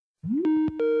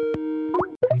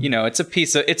You know, it's a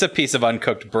piece of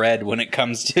uncooked bread when it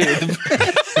comes to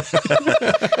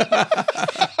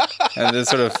and the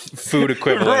sort of food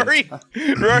equivalent.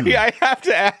 Rory, I have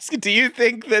to ask, do you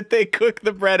think that they cook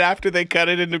the bread after they cut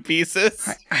it into pieces?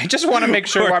 I just want to make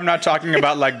sure I'm not talking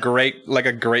about like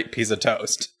a great piece of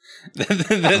toast.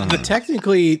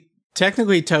 Technically,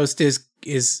 toast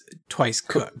is twice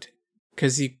cooked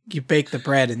because you bake the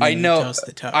bread and then you toast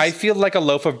the toast. I feel like a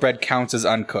loaf of bread counts as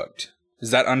uncooked.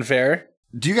 Is that unfair?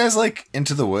 Do you guys like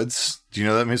Into the Woods? Do you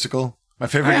know that musical? My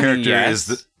favorite character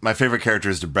is my favorite character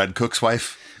is the bread cook's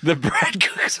wife. The bread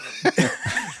cook's.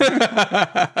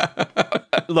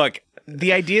 Look,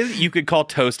 the idea that you could call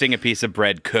toasting a piece of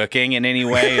bread cooking in any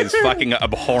way is fucking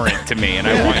abhorrent to me, and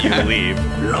I want you to leave.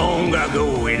 Long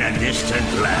ago in a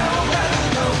distant land.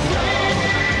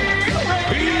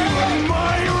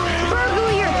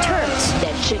 Burgle your turds.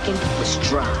 That chicken was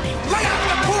dry. Lay out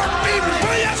the pork, baby,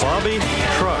 Bobby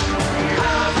Truck.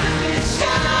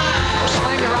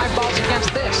 Slam your eyeballs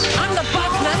against this. I'm the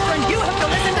boss master and you have to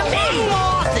listen to me.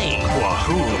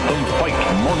 Wahoo and fight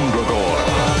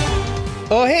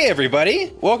Mondragor. Oh, hey,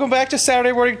 everybody. Welcome back to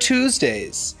Saturday Morning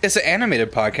Tuesdays. It's an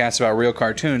animated podcast about real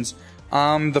cartoons.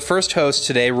 I'm the first host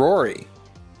today, Rory.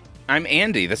 I'm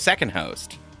Andy, the second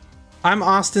host. I'm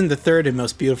Austin, the third and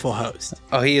most beautiful host.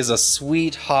 Oh, he is a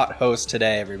sweet, hot host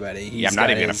today, everybody. I'm not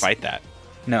even going to fight that.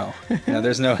 No,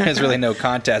 there's really no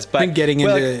contest. But I'm getting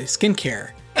into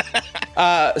skincare.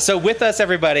 So with us,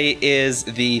 everybody, is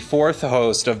the fourth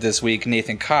host of this week,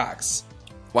 Nathan Cox.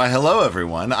 Why, hello,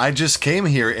 everyone. I just came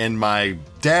here in my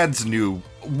dad's new,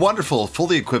 wonderful,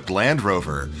 fully equipped Land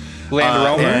Rover. Land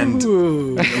Rover? And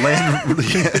Ooh. right,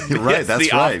 Yes, that's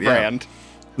the right. off-brand.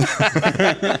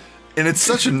 Yeah. And it's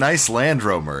such a nice Land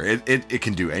Rover. It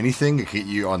can do anything. It can get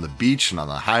you on the beach and on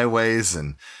the highways,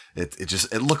 and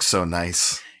it looks so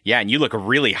nice. Yeah, and you look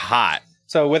really hot.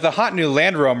 So with a hot new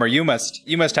Land Rover, you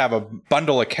must have a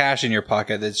bundle of cash in your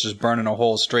pocket that's just burning a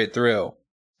hole straight through.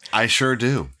 I sure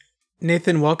do.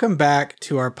 Nathan, welcome back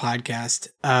to our podcast.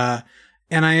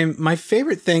 And my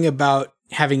favorite thing about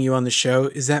having you on the show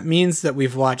is that means that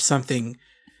we've watched something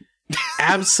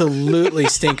absolutely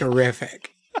stinkerific.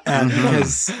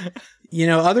 Because,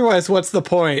 otherwise, what's the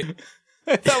point?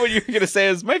 I thought what you were going to say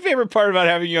is, my favorite part about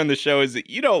having you on the show is that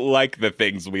you don't like the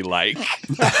things we like.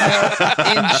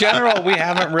 In general, we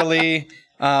haven't really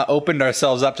opened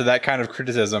ourselves up to that kind of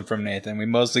criticism from Nathan. We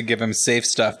mostly give him safe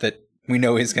stuff that we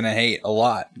know he's going to hate a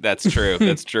lot. That's true.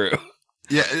 That's true.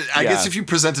 Yeah, I guess if you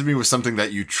presented me with something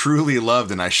that you truly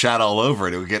loved and I shat all over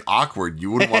it, it would get awkward.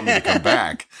 You wouldn't want me to come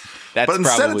back. That's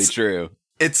probably true.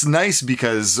 It's nice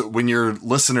because when your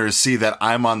listeners see that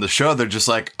I'm on the show, they're just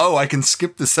like, oh, I can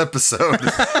skip this episode.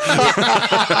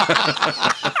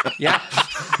 Yeah.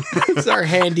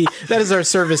 That is our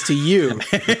service to you.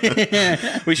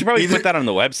 We should probably put that on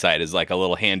the website as like a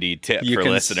little handy tip for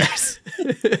listeners.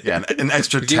 Yeah, an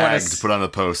extra tag to put on the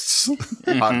posts.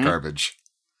 Hot garbage.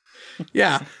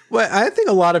 Yeah. Well, I think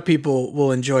a lot of people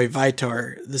will enjoy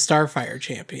Vitor, the Starfire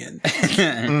champion.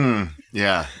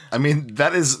 Yeah. I mean,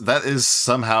 that is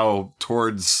somehow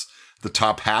towards the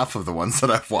top half of the ones that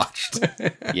I've watched.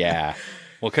 Yeah.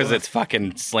 Well, because it's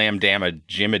fucking slam damma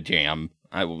jimma jam.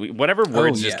 Whatever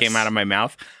words just came out of my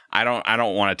mouth, I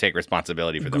don't want to take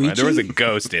responsibility for them. Gucci? There was a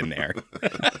ghost in there.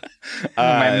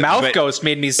 My mouth ghost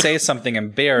made me say something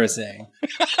embarrassing.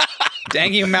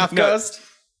 Dang you, mouth ghost.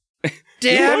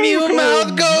 Damn you,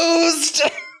 mouth ghost!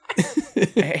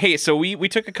 Hey, so we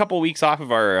took a couple weeks off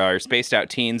of our Spaced Out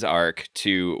Teens arc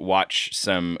to watch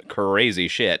some crazy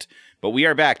shit, but we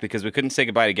are back because we couldn't say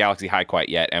goodbye to Galaxy High quite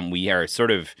yet, and we are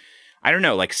sort of, I don't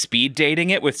know, like speed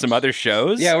dating it with some other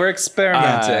shows. Yeah, we're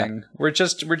experimenting. We're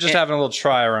just having a little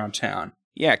try around town.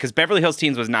 Yeah, because Beverly Hills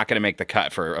Teens was not going to make the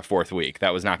cut for a fourth week.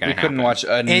 That was not going to happen. We couldn't watch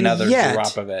another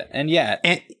drop of it. And yet,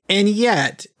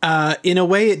 in a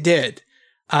way it did.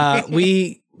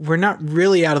 We're not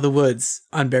really out of the woods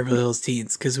on Beverly Hills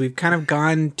Teens because we've kind of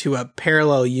gone to a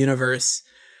parallel universe,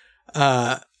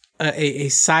 a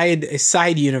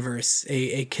side universe,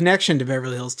 a connection to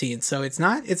Beverly Hills Teens. So it's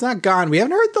not gone. We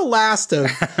haven't heard the last of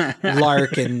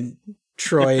Lark and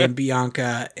Troy and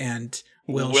Bianca and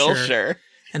Wilshire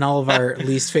and all of our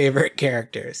least favorite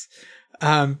characters.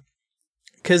 Okay,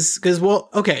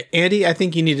 Andy, I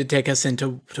think you need to take us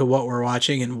into what we're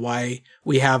watching and why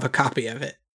we have a copy of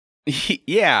it.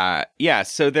 Yeah.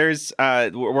 So there's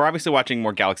we're obviously watching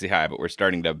more Galaxy High, but we're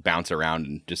starting to bounce around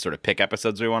and just sort of pick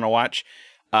episodes we want to watch.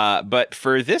 But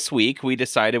for this week, we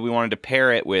decided we wanted to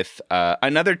pair it with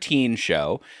another teen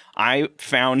show. I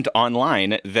found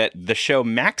online that the show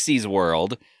Maxie's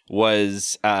World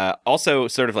was also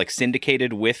sort of like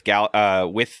syndicated with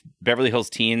Beverly Hills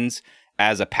Teens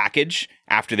as a package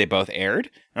after they both aired.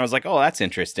 And I was like, oh, that's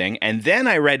interesting. And then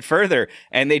I read further,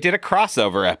 and they did a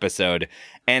crossover episode,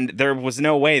 and there was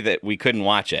no way that we couldn't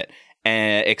watch it.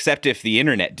 Except if the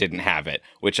internet didn't have it,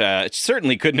 which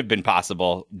certainly couldn't have been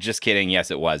possible. Just kidding. Yes,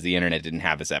 it was. The internet didn't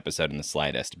have this episode in the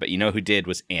slightest. But you know who did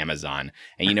was Amazon.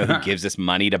 And you know who gives us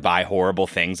money to buy horrible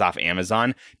things off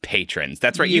Amazon? Patrons.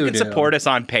 That's right. You can support us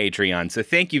on Patreon. So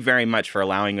thank you very much for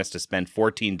allowing us to spend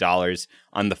 $14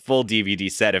 on the full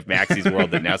DVD set of Maxie's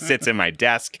World that now sits in my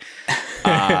desk.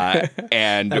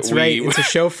 And that's right. It's a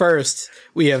show first.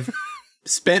 We have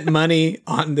spent money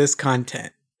on this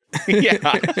content.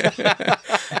 Yeah.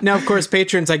 Now, of course,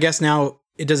 patrons, I guess now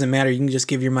it doesn't matter. You can just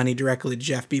give your money directly to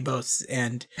Jeff Bezos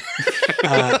and,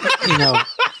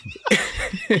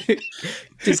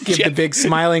 just give the big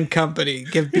smiling company.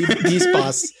 Give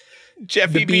Bezos.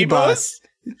 Jeffy Bezos.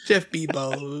 Jeff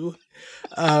Bezos.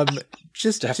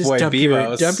 Just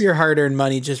Bezos. dump your hard-earned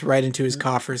money just right into his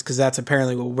coffers, because that's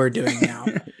apparently what we're doing now.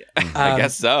 I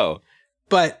guess so.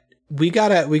 But we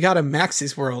got a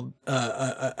Maxie's World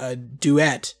a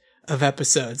duet of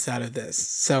episodes out of this.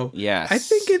 So yes. I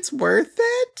think it's worth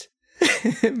it.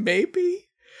 Maybe.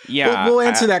 Yeah. We'll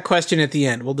answer that question at the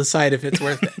end. We'll decide if it's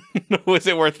worth it. Was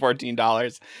it worth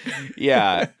 $14?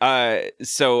 Yeah.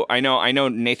 So I know,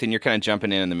 Nathan, you're kind of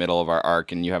jumping in the middle of our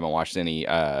arc, and you haven't watched any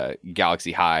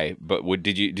Galaxy High, but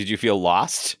did you feel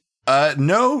lost?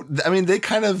 No, I mean,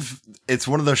 it's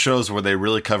one of those shows where they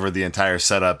really cover the entire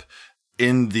setup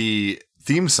in the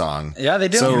theme song. Yeah, they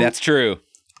do. So that's true.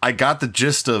 I got the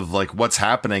gist of like what's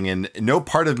happening, and no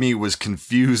part of me was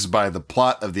confused by the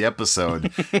plot of the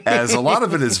episode, as a lot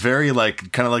of it is very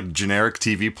like kind of like generic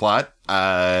TV plot.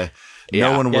 No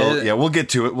one will. Yeah, we'll get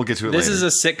to it. We'll get to it. This later.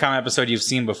 is a sitcom episode you've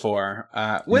seen before,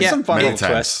 with some fun little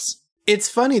twists. It's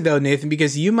funny though, Nathan,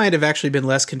 because you might have actually been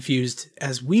less confused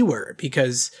as we were,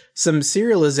 because some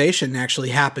serialization actually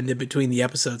happened in between the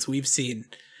episodes we've seen.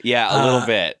 Yeah, a little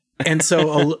bit. And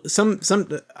so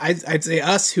I'd say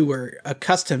us who were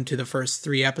accustomed to the first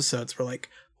 3 episodes were like,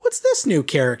 what's this new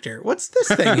character? What's this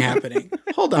thing happening?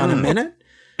 Hold on a minute.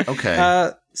 Okay.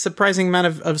 Surprising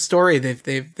amount of story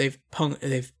they've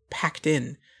packed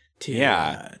in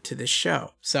to this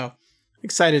show. So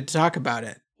excited to talk about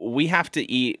it. We have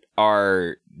to eat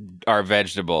our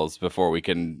vegetables before we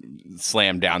can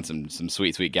slam down some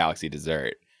sweet Galaxy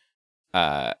dessert.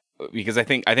 Because I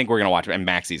think we're gonna watch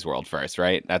Maxie's World first,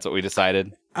 right? That's what we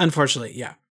decided. Unfortunately,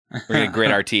 yeah. We're gonna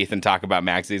grit our teeth and talk about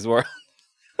Maxie's World.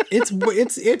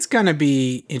 It's gonna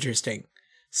be interesting.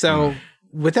 So,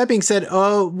 with that being said,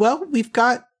 we've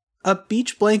got a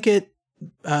beach blanket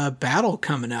battle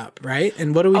coming up, right?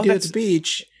 And what do we do at the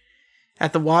beach?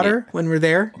 At the water when we're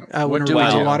there, when we're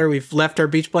by the water, we've left our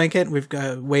beach blanket. We've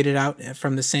waded out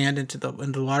from the sand into the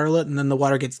waterlet, and then the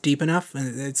water gets deep enough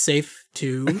and it's safe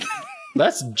to.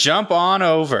 Let's jump on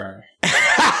over. No.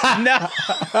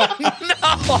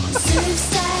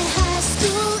 Surfside High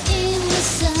School in the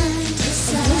sun,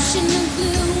 an ocean of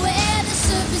blue where the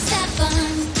surfers have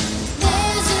fun.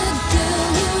 There's a girl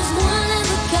who's one of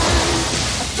a kind.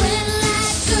 A friend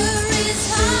like her is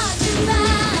hard to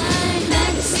find.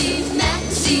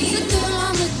 Maxie, the girl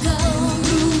on the go.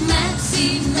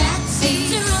 Maxie, it's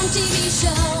her own TV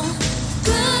show.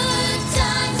 Good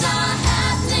times are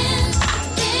happening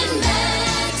in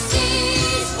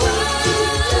Maxie's World.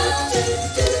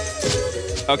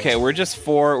 Okay, we're just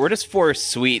four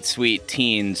sweet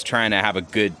teens trying to have a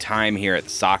good time here at the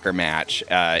soccer match.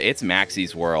 It's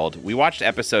Maxie's World. We watched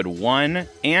episode 1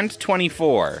 and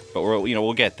 24, but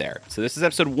we'll get there. So this is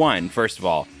episode 1, first of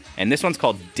all, and this one's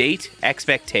called Date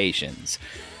Expectations.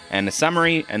 And a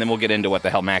summary, and then we'll get into what the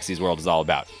hell Maxie's World is all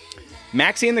about.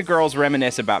 Maxie and the girls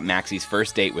reminisce about Maxie's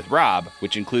first date with Rob,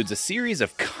 which includes a series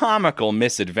of comical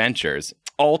misadventures,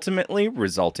 ultimately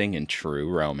resulting in true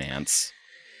romance.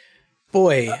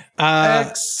 Boy,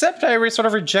 except I sort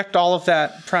of reject all of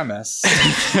that premise.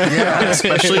 Yeah,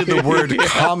 especially the word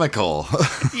comical.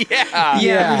 Yeah.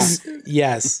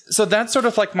 Yes. So that's sort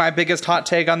of like my biggest hot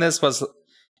take on this was,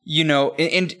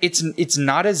 and it's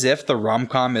not as if the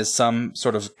rom-com is some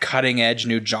sort of cutting edge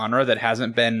new genre that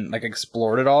hasn't been like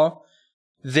explored at all.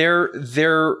 Their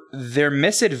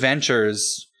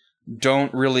misadventures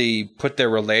don't really put their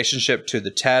relationship to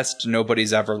the test.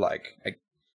 Nobody's ever like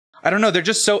I don't know, they're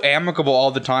just so amicable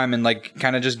all the time and like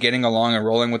kind of just getting along and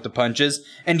rolling with the punches.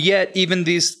 And yet even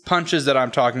these punches that I'm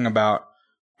talking about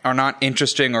are not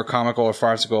interesting or comical or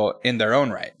farcical in their own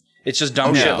right. It's just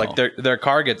dumb shit. Like their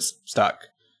car gets stuck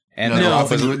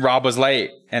and Rob was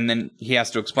late, and then he has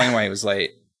to explain why he was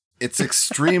late. It's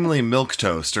extremely milk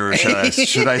toast, or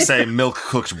should I say milk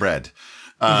cooked bread?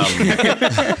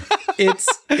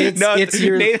 It's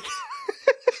your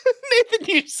Nathan,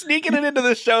 you're sneaking it into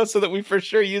the show so that we for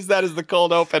sure use that as the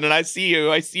cold open, and I see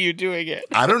you doing it.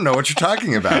 I don't know what you're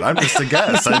talking about. I'm just a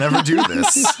guest. I never do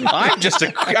this. I'm just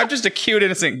a cute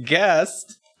innocent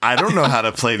guest. I don't know how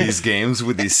to play these games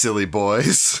with these silly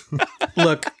boys.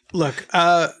 look.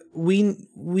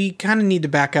 We kind of need to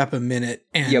back up a minute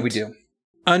and Yeah, we do.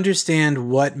 understand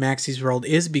what Maxie's World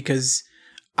is, because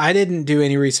I didn't do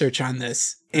any research on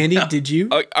this. Andy, did you?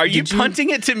 Are you punting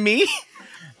it to me?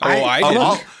 I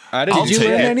didn't. Did you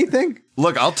learn anything?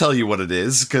 Look, I'll tell you what it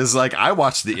is, because I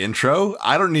watched the intro.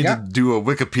 I don't need to do a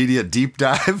Wikipedia deep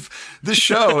dive. The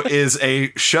show is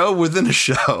a show within a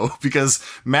show, because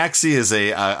Maxie is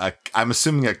I'm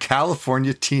assuming a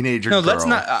California teenager girl. Let's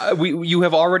not. You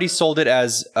have already sold it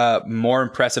as more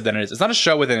impressive than it is. It's not a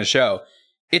show within a show.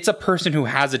 It's a person who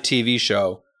has a TV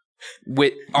show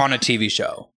on a TV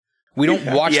show. We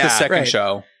don't watch the second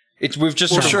show. We've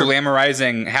just sort of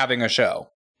glamorizing having a show.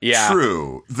 Yeah.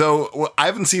 True. Though I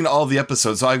haven't seen all the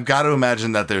episodes, so I've got to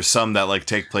imagine that there's some that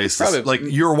take place.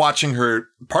 You're watching her.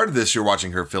 Part of this, you're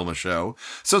watching her film a show,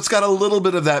 so it's got a little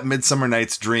bit of that Midsummer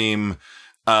Night's Dream.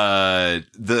 The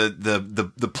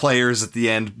players at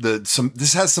the end.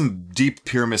 This has some deep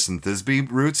Pyramus and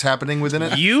Thisbe roots happening within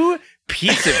it. You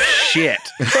piece of shit!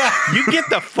 You get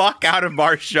the fuck out of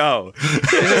our show.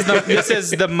 This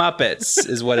is the Muppets,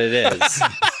 is what it is.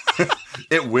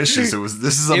 It wishes it was.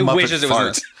 This is a Muppet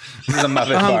fart. This is a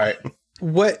Muppet fart.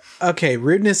 What? Okay,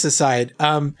 rudeness aside.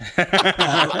 No.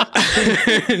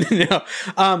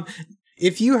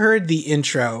 If you heard the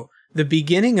intro, the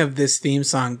beginning of this theme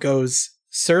song goes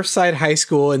Surfside High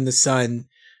School in the Sun,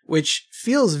 which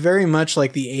feels very much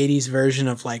like the 80s version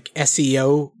of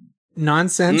SEO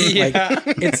nonsense. Yeah.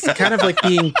 It's kind of like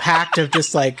being packed of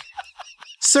just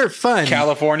surf fun.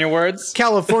 California words.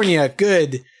 California,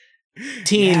 good.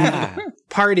 Teen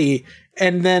party,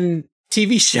 and then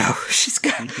TV show. She's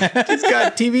got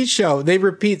TV show. They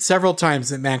repeat several times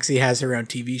that Maxie has her own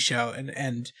TV show,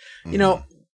 and you know,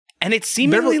 and it's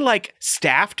seemingly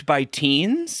staffed by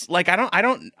teens. I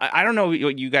don't know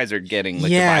what you guys are getting. The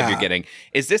vibe you're getting.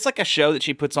 Is this a show that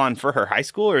she puts on for her high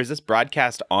school, or is this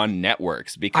broadcast on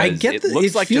networks? Because it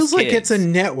feels like it's a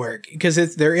network, because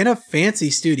they're in a fancy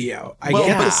studio. I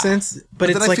get the sense, but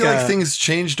it's I feel like things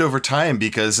changed over time,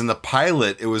 because in the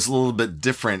pilot it was a little bit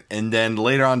different, and then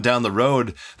later on down the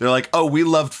road they're like, oh, we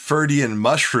loved Ferdy and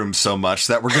Mushroom so much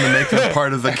that we're going to make them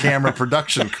part of the camera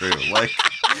production crew.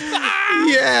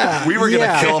 Yeah, we were going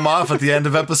to kill him off at the end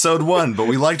of episode 1, but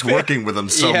we liked working with him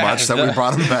so much that we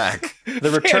brought him back. The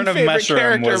return of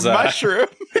Mushroom was Mushroom.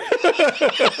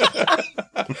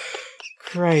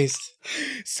 Christ.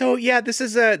 So this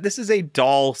is a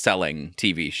doll selling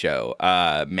TV show.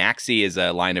 Maxie is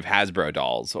a line of Hasbro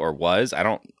dolls, or was.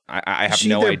 I have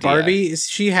no idea. Barbie? Is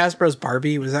she Hasbro's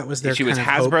Barbie? Was their She was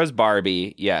Hasbro's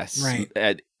Barbie, yes.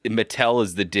 Right. Mattel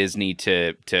is the Disney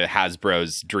to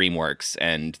Hasbro's DreamWorks,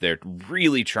 and they're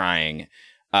really trying.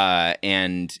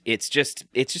 And it's just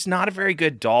not a very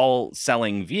good doll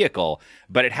selling vehicle,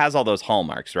 but it has all those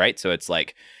hallmarks, right? So it's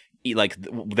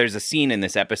there's a scene in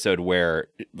this episode where,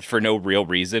 for no real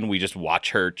reason, we just watch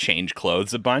her change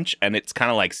clothes a bunch, and it's kind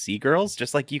of like Seagirls,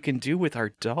 just like you can do with our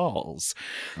dolls.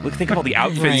 Look, think of all the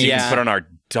outfits you can put on our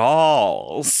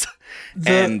dolls.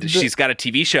 She's got a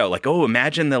TV show.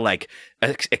 Imagine the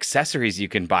accessories you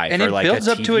can buy. And for it builds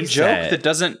a up TV to a joke set. that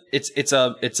doesn't. It's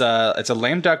a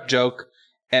lame duck joke.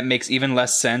 It makes even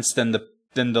less sense than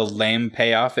the lame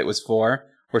payoff it was for,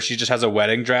 where she just has a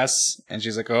wedding dress and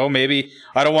she's like, oh, maybe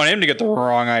I don't want him to get the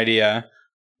wrong idea.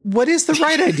 What is the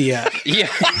right idea? Yeah.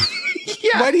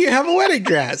 Why do you have a wedding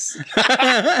dress?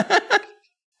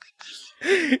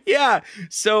 Yeah.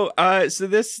 So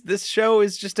this show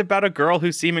is just about a girl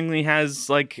who seemingly has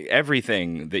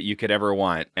everything that you could ever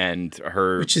want, and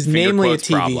her, which is namely a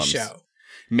TV problems. show.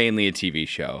 Mainly a TV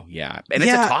show, yeah. And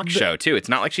it's a talk show, too. It's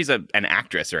not like she's an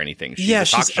actress or anything. She's a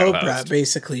talk show Oprah, host.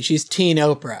 Basically. She's teen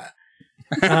Oprah.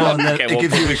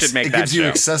 It gives you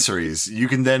accessories. You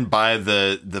can then buy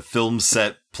the film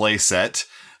set play set.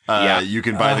 You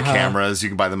can buy the cameras. You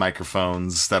can buy the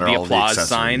microphones that are all the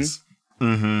accessories.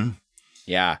 Mm-hmm.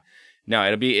 Yeah. No,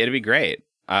 it'll be great.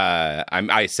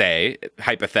 I say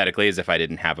hypothetically, as if I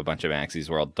didn't have a bunch of Maxie's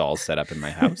World dolls set up in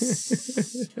my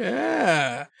house.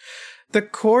 Yeah. The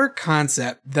core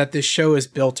concept that this show is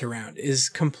built around is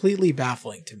completely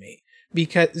baffling to me,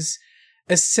 because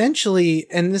essentially,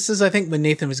 and this is, I think, what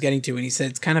Nathan was getting to when he said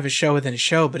it's kind of a show within a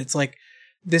show, but it's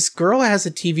this girl has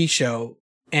a TV show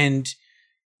and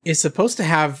is supposed to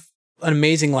have an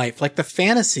amazing life. The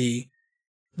fantasy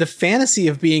the fantasy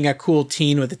of being a cool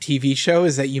teen with a TV show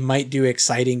is that you might do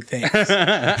exciting things.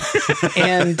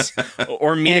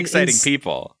 Or meet and exciting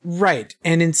people. Right.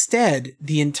 And instead,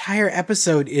 the entire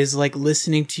episode is like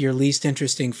listening to your least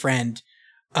interesting friend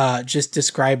just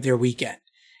describe their weekend.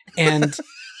 And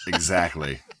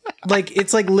Exactly. like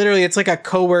it's like literally it's like a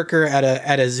coworker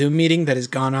at a Zoom meeting that has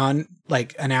gone on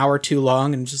like an hour too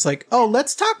long and just like, "Oh,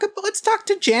 let's talk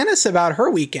to Janice about her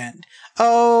weekend."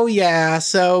 "Oh, yeah,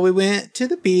 so we went to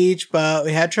the beach, but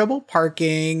we had trouble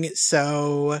parking,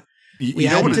 so we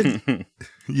had to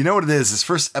You know what it is? This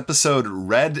first episode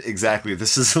read exactly.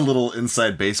 This is a little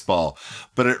inside baseball,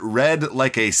 but it read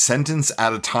like a sentence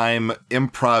at a time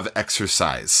improv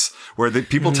exercise where the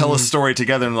people tell a story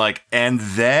together and like, and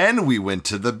then we went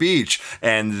to the beach,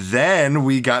 and then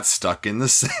we got stuck in the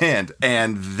sand,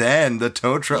 and then the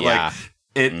tow truck. Yeah. Like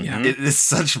it is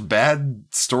such bad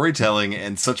storytelling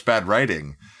and such bad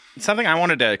writing. Something I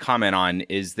wanted to comment on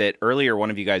is that earlier one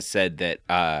of you guys said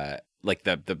that like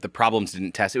the problems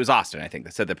didn't test. It was Austin, I think,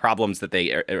 that said the problems that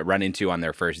they run into on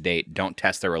their first date don't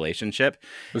test their relationship.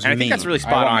 And I think that's really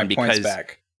spot on because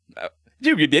back. I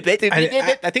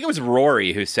think it was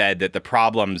Rory who said that the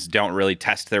problems don't really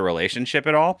test their relationship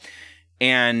at all.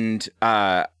 And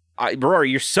Rory,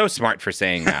 you're so smart for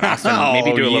saying that. Austin,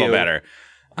 maybe do a little better.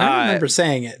 I don't remember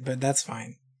saying it, but that's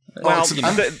fine. Well,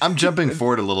 I'm jumping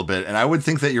forward a little bit, and I would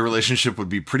think that your relationship would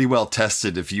be pretty well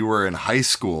tested if you were in high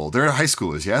school. They're high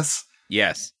schoolers, yes?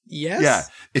 Yes. Yes. Yeah.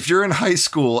 If you're in high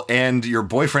school and your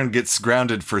boyfriend gets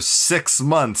grounded for 6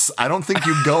 months, I don't think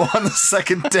you go on the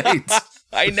second date.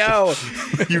 I know.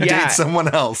 You date someone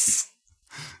else.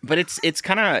 But it's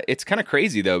kind of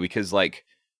crazy though, because like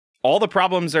all the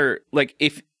problems are like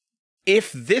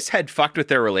if this had fucked with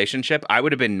their relationship, I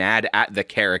would have been mad at the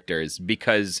characters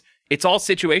because it's all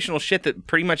situational shit that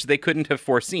pretty much they couldn't have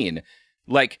foreseen.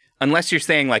 Like, unless you're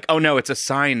saying like, oh no, it's a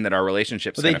sign that our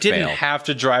relationship's But they gonna didn't fail. have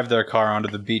to drive their car onto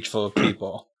the beach full of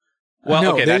people. Well,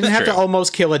 no, okay, they that's didn't have true. to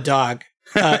almost kill a dog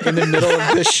in the middle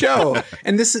of the show.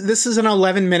 And this is an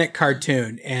 11-minute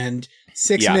cartoon, and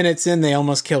 6 minutes in, they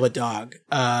almost kill a dog.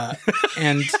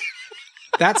 And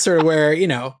that's sort of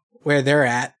where they're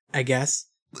at, I guess.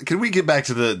 Can we get back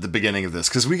to the beginning of this?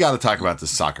 Because we got to talk about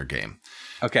this soccer game.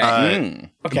 Okay.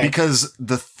 Okay. Because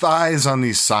the thighs on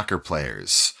these soccer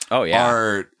players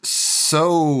are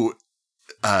so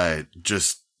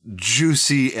just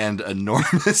juicy and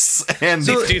enormous. And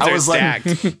These dudes I are was like,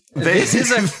 stacked.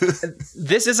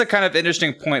 This is a kind of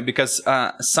interesting point because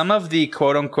some of the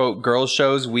quote unquote girl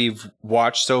shows we've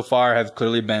watched so far have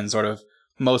clearly been sort of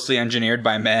mostly engineered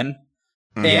by men.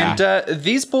 And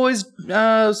these boys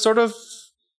sort of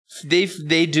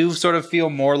they do sort of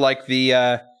feel more like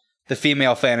the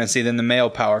female fantasy than the male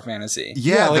power fantasy.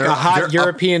 Yeah, like a hot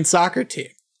European soccer team.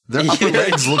 Their upper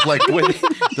legs look like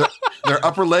their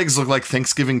upper legs look like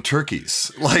Thanksgiving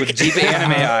turkeys, like with deep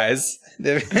anime eyes.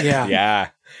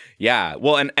 Yeah.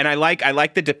 Well, and I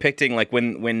like the depicting like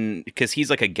when because he's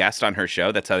like a guest on her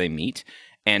show. That's how they meet.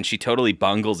 And she totally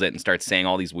bungles it and starts saying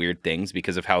all these weird things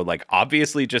because of how like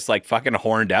obviously just like fucking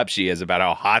horned up she is about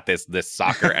how hot this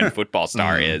soccer and football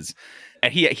star is.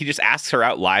 And he just asks her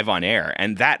out live on air.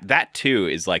 And that too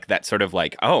is like that sort of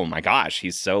like, oh my gosh,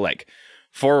 he's so like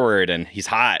forward and he's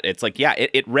hot. It's like, yeah,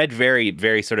 it read very,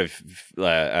 very sort of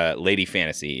lady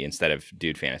fantasy instead of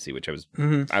dude fantasy, which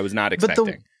I was not expecting.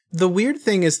 But the weird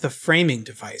thing is the framing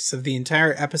device of the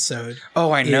entire episode.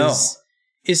 Oh, I know.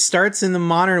 It starts in the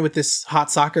modern with this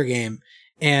hot soccer game,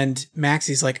 and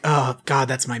Maxie's like, "Oh God,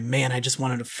 that's my man. I just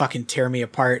wanted to fucking tear me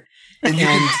apart." And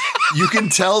you can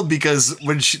tell because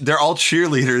when they're all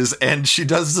cheerleaders and she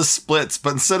does the splits,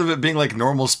 but instead of it being like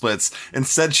normal splits,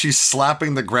 instead she's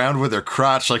slapping the ground with her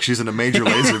crotch like she's in a Major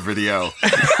Lazer video.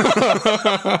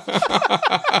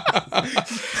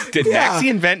 Did Maxie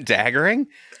invent daggering?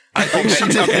 I think she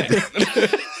did.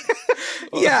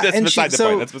 Yeah, that's and beside the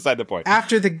point. That's beside the point.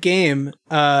 After the game,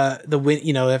 the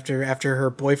win, after her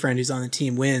boyfriend who's on the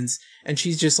team wins, and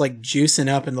she's just like juicing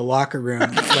up in the locker room,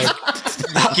 like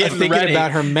thinking ready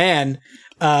about her man,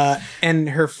 and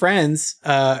her friends,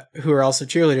 who are also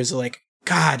cheerleaders, are like,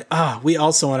 "God, we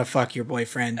also want to fuck your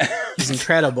boyfriend. He's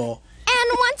incredible."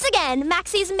 And once again,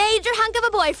 Maxie's major hunk of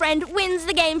a boyfriend wins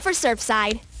the game for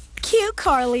Surfside. Cute,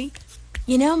 Carly.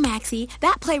 You know, Maxie,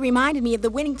 that play reminded me of the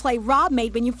winning play Rob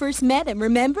made when you first met him,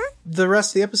 remember? The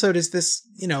rest of the episode is this,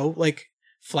 like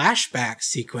flashback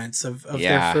sequence of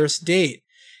their first date.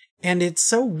 And it's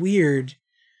so weird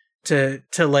to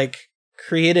like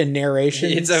create a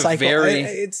narration. It's a cycle.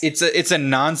 it's a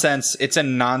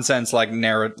nonsense like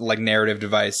narrative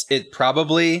device. It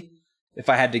probably, if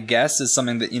I had to guess, is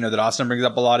something that that Austin brings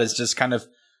up a lot, is just kind of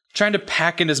trying to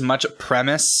pack in as much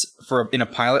premise in a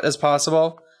pilot as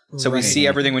possible. So we see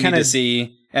everything we need to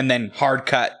see, and then hard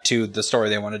cut to the story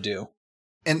they want to do.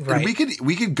 And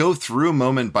we could go through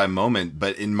moment by moment,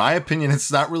 but in my opinion,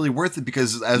 it's not really worth it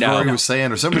because, as Rory was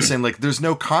saying, or somebody was saying, like, there's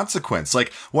no consequence.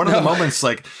 Like, one of the moments,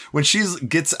 like, when she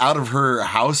gets out of her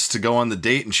house to go on the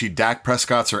date and she Dak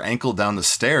Prescott's her ankle down the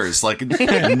stairs, like,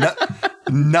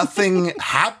 nothing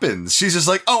happens. She's just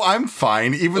like, oh, I'm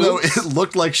fine, even though it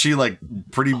looked like she, like,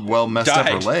 pretty well messed up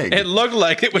her leg. It looked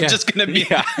like it was just going to be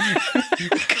cut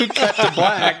to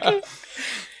black.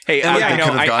 Hey, they could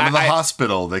have gone to the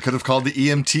hospital. They could have called the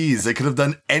EMTs. They could have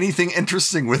done anything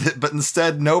interesting with it, but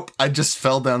instead, nope. I just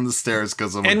fell down the stairs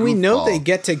because of. And we know they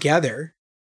get together.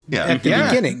 At the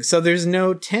beginning, so there's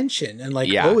no tension. And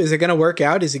like, oh, is it going to work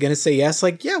out? Is he going to say yes?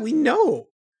 Like, yeah, we know.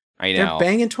 I know. They're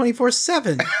banging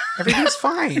 24/7. Everything's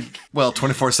fine. Well,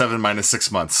 24/7 minus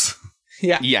 6 months.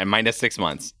 Yeah, minus 6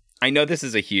 months. I know this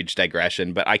is a huge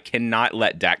digression, but I cannot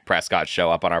let Dak Prescott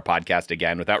show up on our podcast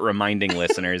again without reminding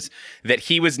listeners that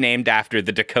he was named after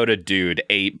the Dakota Dude,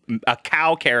 a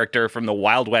cow character from the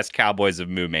Wild West Cowboys of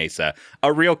Moo Mesa,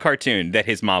 a real cartoon that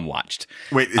his mom watched.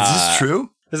 Wait, is this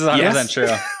true? This is 100% true.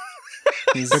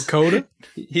 He's Dakota?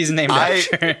 He's named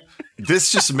after.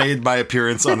 This just made my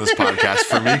appearance on this podcast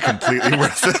for me completely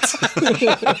worth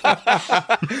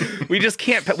it. We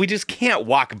just can't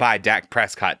walk by Dak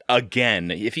Prescott again.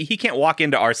 If he can't walk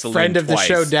into our saloon friend of twice.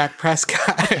 The show, Dak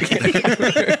Prescott.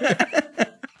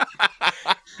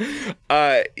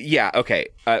 Okay.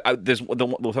 There's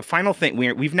the final thing.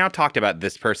 We've now talked about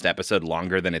this first episode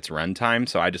longer than its runtime,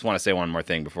 so I just want to say one more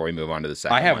thing before we move on to the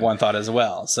second. I have one thought as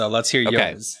well, so let's hear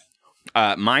yours.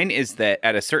 Mine is that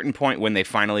at a certain point when they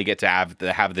finally get to have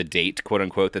the date, quote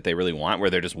unquote, that they really want, where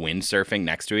they're just windsurfing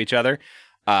next to each other,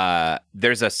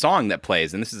 there's a song that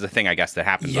plays, and this is a thing I guess that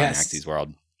happens on Maxie's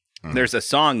World. There's a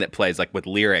song that plays like with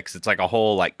lyrics. It's like a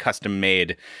whole like custom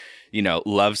made,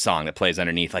 love song that plays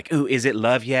underneath, like, ooh, is it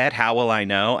love yet? How will I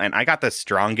know? And I got the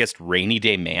strongest Rainy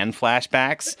Day Man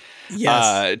flashbacks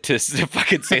to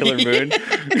fucking Sailor Moon.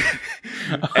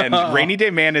 And Rainy Day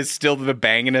Man is still the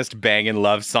bangingest banging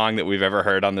love song that we've ever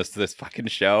heard on this fucking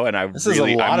show. And this is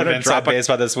a lot of inside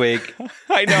baseball this week.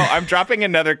 I know. I'm dropping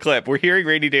another clip. We're hearing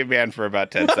Rainy Day Man for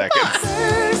about 10 seconds.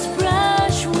 First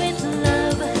brush with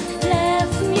love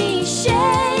left me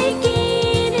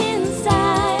shaking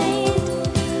inside.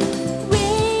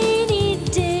 Rainy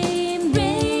day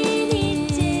man.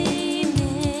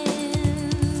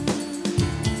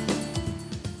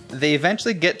 They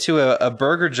eventually get to a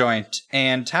burger joint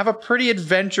and have a pretty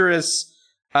adventurous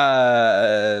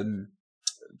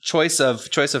choice of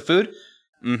food.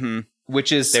 Mm-hmm.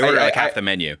 Which is they order half the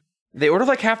menu. They order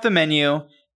like half the menu.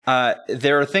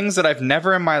 There are things that I've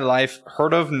never in my life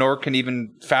heard of, nor can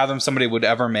even fathom somebody would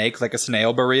ever make, like a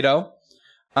snail burrito.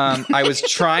 I was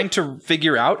trying to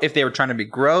figure out if they were trying to be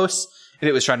gross, if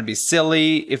it was trying to be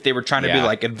silly, if they were trying to be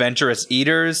like adventurous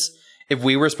eaters, if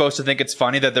we were supposed to think it's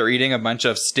funny that they're eating a bunch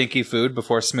of stinky food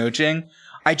before smooching.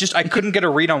 I couldn't get a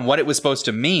read on what it was supposed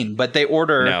to mean, but they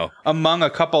order among a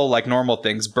couple like normal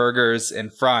things, burgers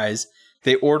and fries.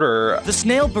 They order the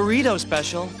snail burrito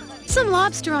special, some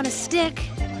lobster on a stick,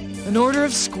 an order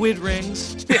of squid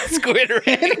rings. Squid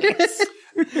rings.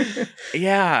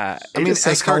 Yeah. I mean,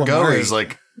 escargot is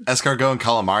like escargot and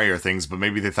calamari are things, but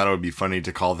maybe they thought it would be funny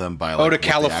to call them by like to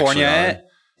California it.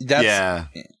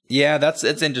 That's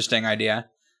it's interesting idea.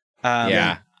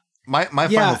 My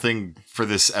final thing for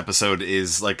this episode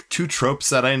is like two tropes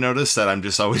that I noticed that I'm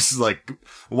just always like,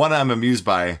 one I'm amused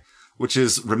by, which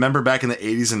is remember back in the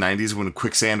 80s and 90s when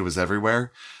quicksand was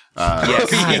everywhere?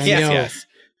 Yes.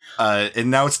 And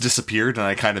now it's disappeared and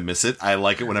I kind of miss it. I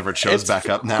like it whenever it shows back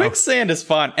up now. Quicksand is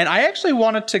fun. And I actually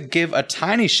wanted to give a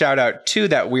tiny shout out to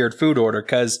that weird food order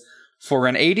because for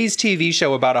an 80s TV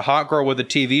show about a hot girl with a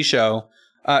TV show,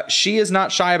 she is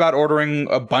not shy about ordering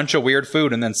a bunch of weird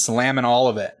food and then slamming all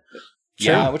of it.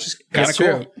 Yeah, which is kind of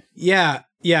cool. Yeah,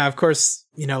 of course,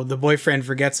 the boyfriend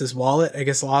forgets his wallet. I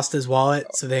guess lost his wallet,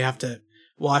 so they have to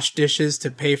wash dishes to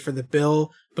pay for the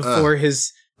bill before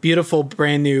his beautiful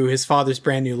his father's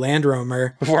brand new Land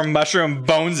Rover. Before Mushroom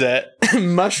bones it.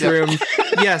 Mushroom,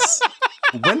 yes.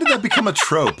 When did that become a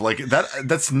trope? Like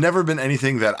that's never been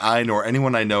anything that I nor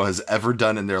anyone I know has ever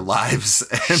done in their lives.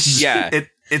 And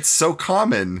it's so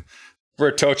common. For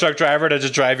a tow truck driver to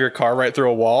just drive your car right through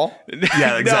a wall?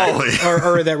 Yeah, exactly.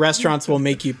 or that restaurants will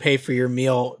make you pay for your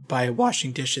meal by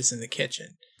washing dishes in the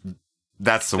kitchen.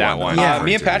 That's the one. Yeah,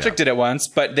 me and Patrick did it once,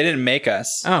 but they didn't make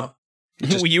us. Oh.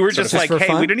 You were just like, for hey,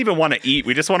 fun? we don't even want to eat.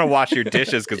 We just want to wash your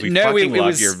dishes because we fucking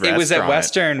love your restaurant. It was at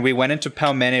Western. We went into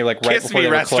Pelmeni like right Kiss before me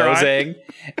they were restaurant. closing,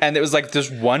 and it was like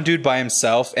this one dude by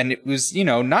himself, and it was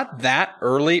not that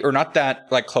early or not that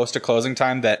like close to closing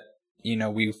time that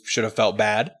we should have felt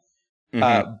bad,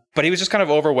 but he was just kind of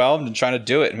overwhelmed and trying to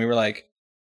do it, and we were like,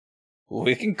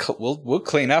 we'll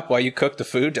clean up while you cook the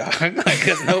food, dog. Like,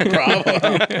 there's no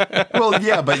problem. Well,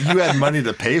 yeah, but you had money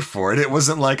to pay for it. It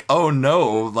wasn't like, oh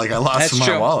no, like I lost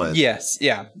my wallet. Yes,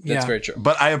 yeah, that's very true.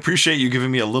 But I appreciate you giving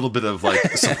me a little bit of like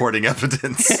supporting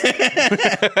evidence.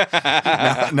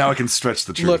 now I can stretch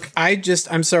the truth. Look,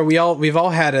 I'm sorry. We've all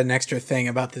had an extra thing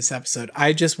about this episode.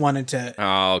 I just wanted to.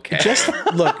 Oh, okay. Just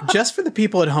for the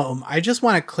people at home, I just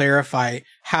want to clarify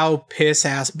how piss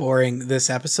ass boring this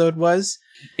episode was.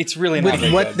 It's really not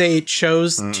with what good. they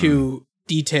chose to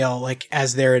detail like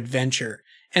as their adventure,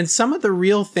 and some of the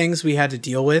real things we had to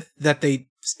deal with that they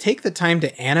take the time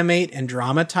to animate and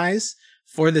dramatize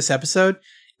for this episode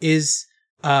is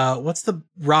what's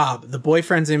Rob, the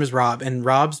boyfriend's name is Rob, and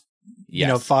Rob's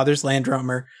father's Land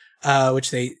Rover, which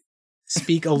they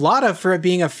speak a lot of for it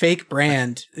being a fake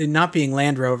brand, not being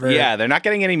Land Rover. Yeah, they're not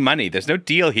getting any money. There's no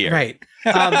deal here. Right.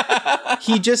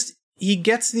 He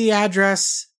gets the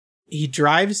address. He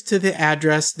drives to the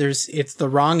address. It's the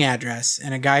wrong address,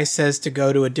 and a guy says to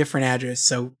go to a different address,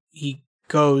 so he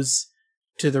goes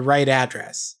to the right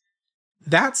address.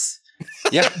 That's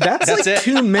like it.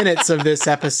 2 minutes of this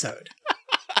episode.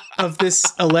 Of this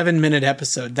 11-minute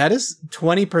episode. That is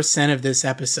 20% of this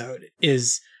episode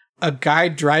is a guy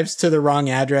drives to the wrong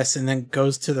address and then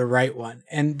goes to the right one.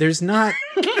 And there's not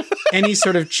any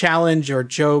sort of challenge or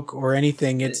joke or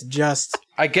anything. It's just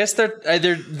I guess they're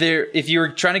if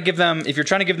you're trying to give them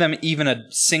even a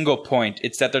single point,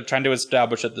 it's that they're trying to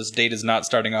establish that this date is not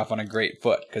starting off on a great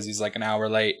foot because he's like an hour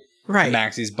late. Right.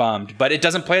 Maxie's bummed, but it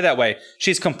doesn't play that way.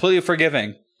 She's completely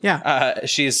forgiving. Yeah.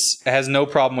 Has no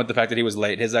problem with the fact that he was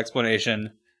late. His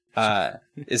explanation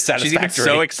is satisfactory. She's even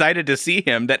so excited to see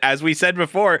him that, as we said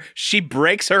before, she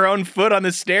breaks her own foot on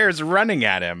the stairs running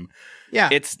at him. Yeah.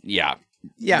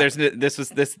 Yeah.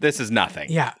 This is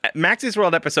nothing. Yeah. Maxie's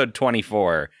World episode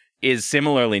 24 is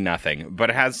similarly nothing, but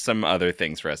it has some other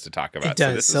things for us to talk about. It does.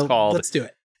 So this is called. Let's do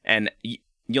it. And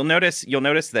you'll notice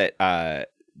that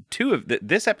two of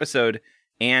this episode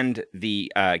and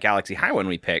the Galaxy High one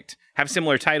we picked have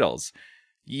similar titles.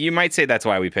 You might say that's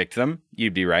why we picked them.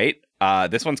 You'd be right.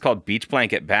 This one's called Beach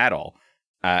Blanket Battle,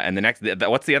 and the next,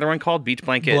 what's the other one called? Beach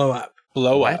Blanket Blow up.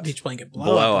 Beach Blanket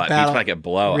Blow Up. Beach Blanket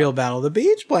Blow Up. Real Battle of the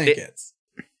Beach Blankets.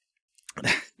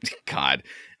 God.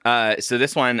 So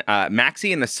this one,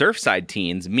 Maxie and the Surfside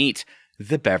teens meet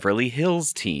the Beverly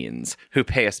Hills teens, who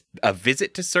pay a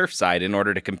visit to Surfside in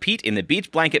order to compete in the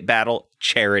Beach Blanket Battle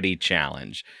Charity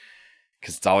Challenge.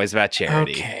 Because it's always about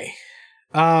charity. Okay.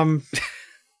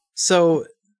 So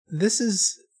this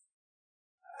is...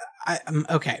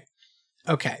 Okay.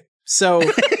 So...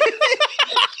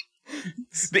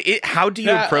 How do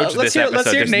you approach this episode?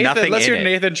 Let's hear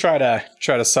Nathan try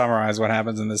to summarize what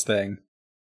happens in this thing.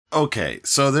 Okay,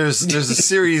 so there's a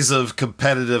series of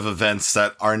competitive events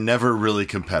that are never really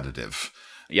competitive.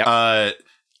 Yeah.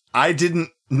 I didn't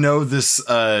know this.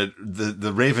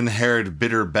 The raven-haired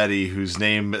bitter Betty, whose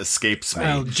name escapes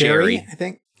me. Jerry, I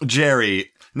think.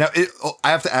 Jerry. Now, I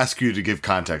have to ask you to give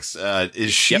context.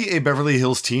 Is she a Beverly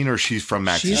Hills teen, or she's from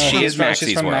Maxie's World? She is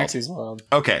She's from Maxie's World.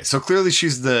 Okay, so clearly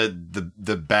she's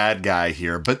the bad guy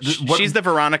here, but she's the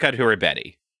Veronica to her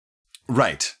Betty.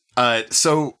 Right.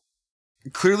 So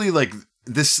clearly, like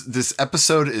this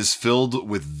episode is filled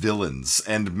with villains,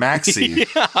 and Maxie,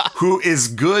 who is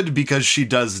good because she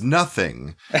does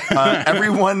nothing.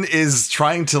 Everyone is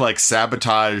trying to like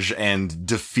sabotage and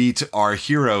defeat our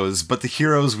heroes, but the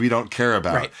heroes we don't care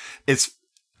about. Right. It's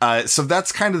so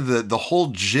that's kind of the whole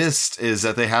gist, is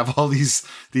that they have all these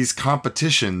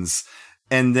competitions,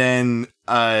 and then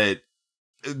the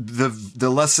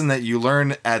lesson that you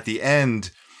learn at the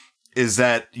end is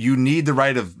that you need the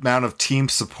right amount of team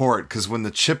support, because when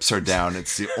the chips are down,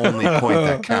 it's the only point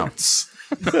that counts.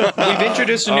 We've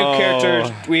introduced a new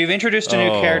character. We've introduced a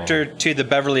new character to the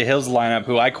Beverly Hills lineup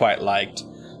who I quite liked.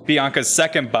 Bianca's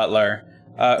second butler,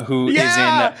 who's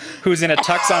in a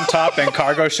tux on top and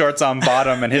cargo shorts on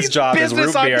bottom, and his job is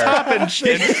root beer. On top and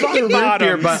Root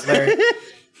beer butler.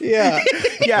 Yeah.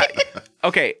 Yeah.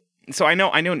 Okay. So I know,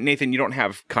 Nathan, you don't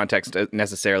have context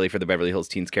necessarily for the Beverly Hills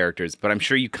Teens characters, but I'm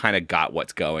sure you kind of got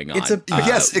what's going on.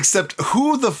 Yes, except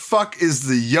who the fuck is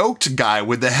the yoked guy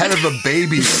with the head of a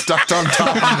baby stuck on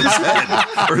top of his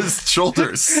head or his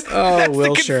shoulders? Oh, That's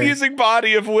Wilshire. the confusing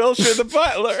body of Wilshire the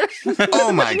butler.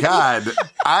 Oh my god.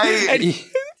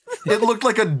 It looked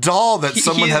like a doll that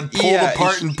someone had pulled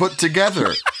apart and put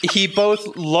together. He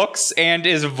both looks and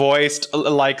is voiced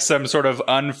like some sort of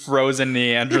unfrozen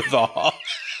Neanderthal.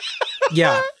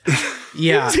 Yeah.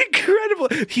 Yeah. It's incredible.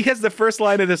 He has the first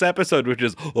line of this episode, which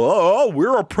is, "Oh,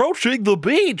 we're approaching the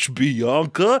beach,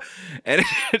 Bianca." And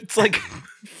it's like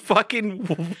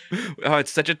fucking, oh,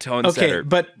 it's such a tone setter.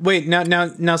 But wait,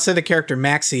 now say the character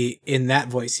Maxie in that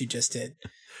voice you just did.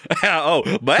 Oh,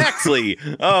 Maxley.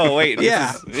 Oh, wait.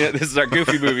 This is our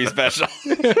Goofy movie special.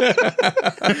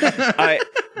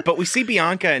 But we see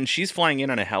Bianca and she's flying in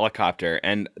on a helicopter.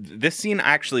 And this scene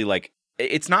actually, like,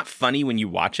 it's not funny when you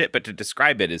watch it, but to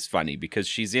describe it is funny because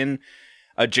she's in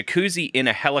a jacuzzi in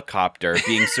a helicopter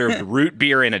being served root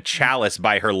beer in a chalice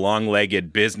by her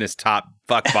long-legged business top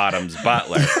fuck bottoms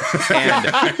butler.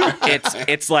 And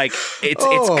it's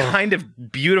kind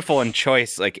of beautiful and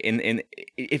choice. Like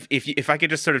if I could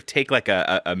just sort of take like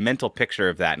a mental picture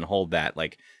of that and hold that,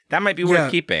 like that might be worth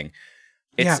keeping.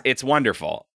 It's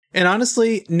wonderful. And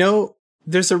honestly,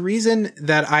 there's a reason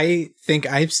that I think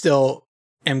I still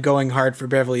am going hard for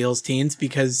Beverly Hills Teens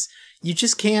because you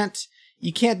just can't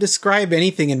describe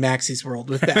anything in Maxie's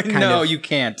world with that kind you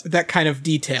can't. That kind of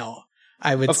detail,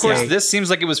 I would say. Of course, this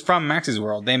seems like it was from Maxie's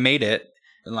world. They made it.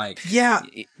 Like, yeah,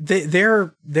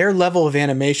 their level of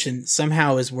animation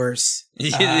somehow is worse.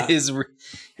 It is.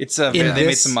 They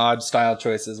made some odd style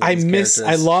choices. I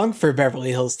long for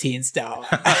Beverly Hills Teens now.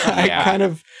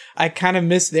 I kind of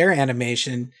miss their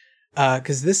animation.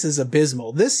 Because this is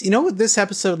abysmal. You know what this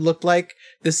episode looked like?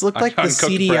 This looked like the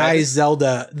CDI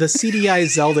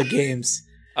Zelda games.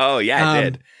 Oh yeah, it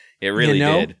did. It really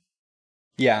did.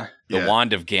 Yeah. The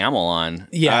Wand of Gamelon.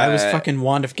 Yeah, it was fucking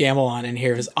Wand of Gamelon in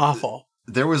here. It was awful.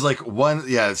 There was like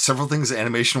several things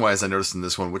animation wise I noticed in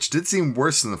this one, which did seem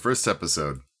worse than the first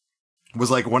episode. Was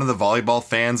like one of the volleyball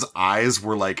fans' eyes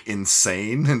were like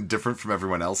insane and different from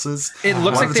everyone else's. It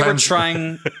looks like they were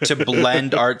trying to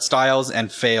blend art styles and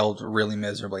failed really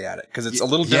miserably at it because it's a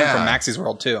little different from Maxie's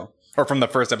world too, or from the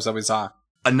first episode we saw.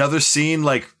 Another scene,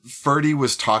 like Ferdy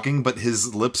was talking, but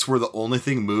his lips were the only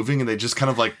thing moving, and they just kind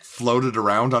of like floated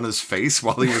around on his face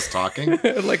while he was talking,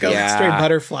 like a stray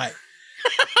butterfly.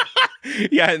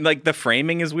 Yeah, and like the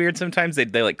framing is weird sometimes. They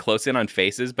like close in on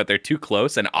faces, but they're too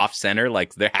close and off center.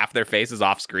 Like half their face is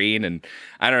off screen, and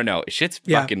I don't know. Shit's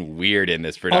fucking weird in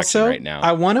this production right now.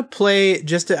 I want to play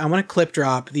I want to clip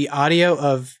drop the audio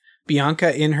of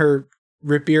Bianca in her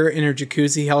root beer in her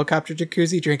helicopter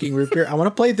jacuzzi, drinking root beer. I want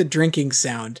to play the drinking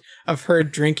sound of her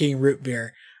drinking root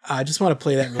beer. I just want to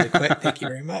play that really quick. Thank you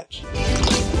very much.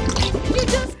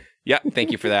 Yeah,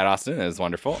 thank you for that, Austin. That was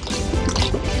wonderful.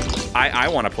 I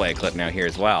want to play a clip now here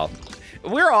as well.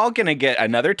 We're all going to get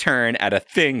another turn at a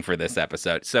thing for this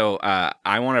episode. So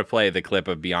I want to play the clip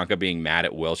of Bianca being mad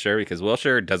at Wilshire because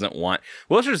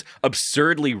Wilshire's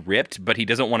absurdly ripped, but he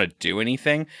doesn't want to do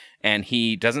anything. And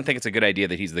he doesn't think it's a good idea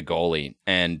that he's the goalie.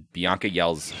 And Bianca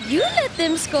yells, "You let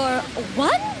them score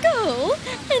one goal,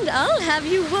 and I'll have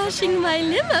you washing my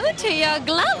limo till your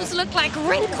gloves look like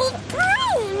wrinkled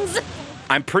prunes."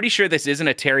 I'm pretty sure this isn't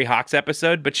a Terry Hawks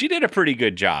episode, but she did a pretty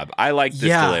good job. I like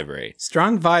this delivery.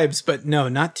 Strong vibes, but no,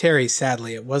 not Terry,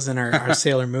 sadly. It wasn't our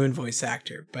Sailor Moon voice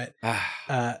actor, but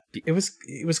it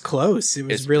was close. It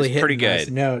was really hitting those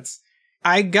notes.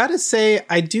 I gotta say,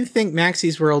 I do think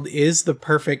Maxie's World is the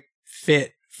perfect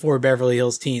fit for Beverly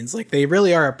Hills Teens. Like, they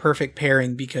really are a perfect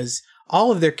pairing because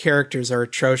all of their characters are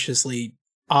atrociously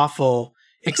awful,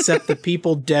 except the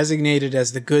people designated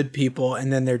as the good people,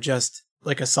 and then they're just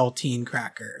like a saltine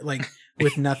cracker, like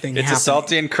with nothing It's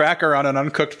happening. a saltine cracker on an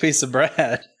uncooked piece of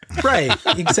bread. Right,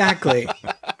 exactly.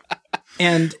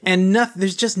 And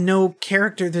there's just no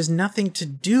character. There's nothing to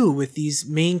do with these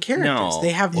main characters.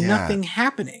 They have nothing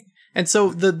happening. And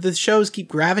so the shows keep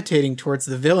gravitating towards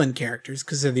the villain characters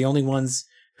because they're the only ones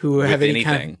who have any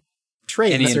kind of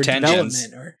traits or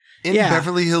development or in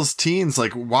Beverly Hills Teens,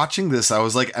 like watching this, I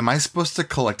was like, am I supposed to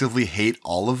collectively hate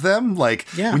all of them? Like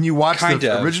when you watch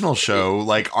the original show,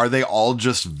 like, are they all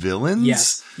just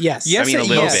villains? Yes. I mean, a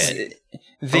little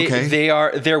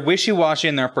bit. They're wishy-washy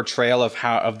in their portrayal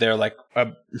of their like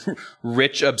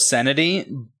rich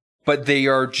obscenity, but they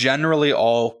are generally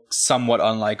all somewhat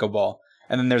unlikable.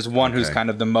 And then there's one who's kind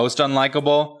of the most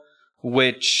unlikable,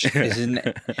 which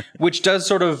does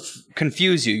sort of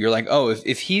confuse you. You're like, oh,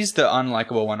 if he's the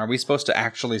unlikable one, are we supposed to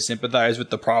actually sympathize with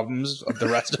the problems of the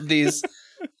rest of these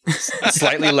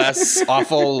slightly less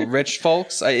awful rich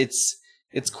folks? It's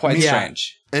quite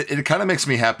strange. It kind of makes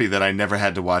me happy that I never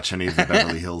had to watch any of the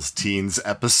Beverly Hills Teens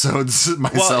episodes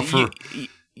myself.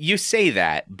 You say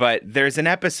that, but there's an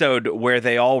episode where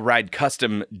they all ride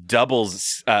custom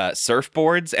doubles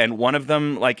surfboards, and one of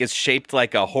them like is shaped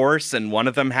like a horse, and one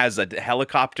of them has a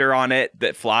helicopter on it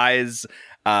that flies.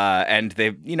 And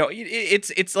they,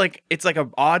 it's like a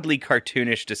oddly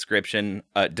cartoonish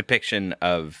depiction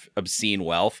of obscene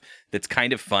wealth that's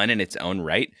kind of fun in its own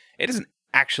right. It doesn't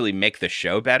actually make the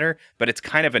show better, but it's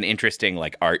kind of an interesting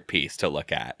like art piece to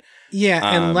look at. Yeah,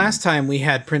 and last time we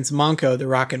had Prince Monko, the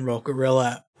rock and roll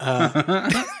gorilla,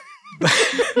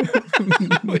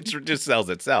 which just sells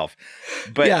itself.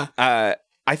 But yeah.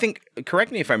 I think,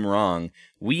 correct me if I'm wrong,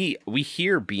 we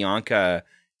hear Bianca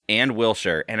and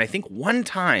Wilshire, and I think one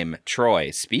time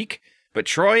Troy speak, but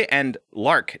Troy and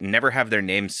Lark never have their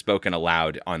names spoken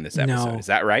aloud on this episode. No. Is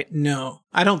that right? No,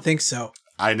 I don't think so.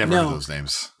 I never heard those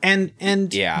names. And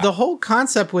the whole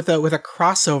concept with a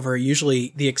crossover,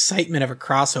 usually the excitement of a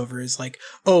crossover is like,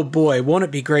 oh boy, won't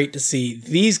it be great to see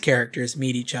these characters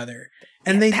meet each other?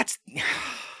 And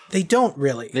they don't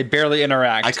really. They barely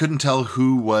interact. I couldn't tell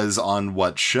who was on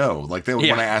what show. Like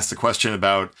when I asked the question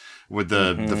about with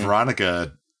the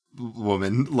Veronica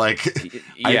woman, like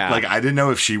I didn't know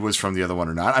if she was from the other one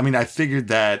or not. I mean, I figured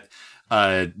that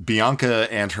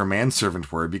Bianca and her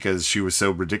manservant were, because she was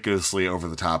so ridiculously over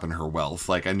the top in her wealth.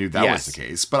 Like I knew that was the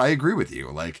case, but I agree with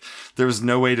you. Like there was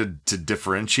no way to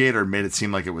differentiate or made it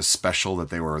seem like it was special that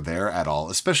they were there at all,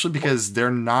 especially because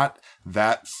they're not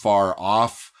that far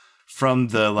off from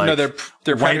the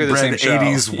they're white the bread same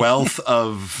 80s wealth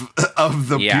of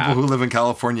the people who live in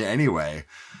California anyway.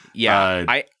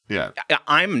 Yeah.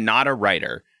 I'm not a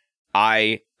writer.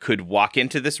 I could walk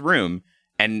into this room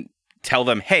and tell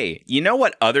them, hey, you know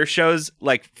what other shows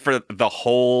like for the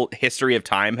whole history of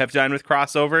time have done with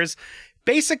crossovers?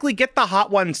 Basically get the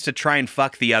hot ones to try and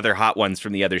fuck the other hot ones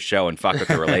from the other show and fuck with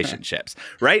the relationships,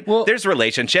 right? Well, there's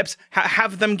relationships.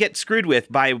 Have them get screwed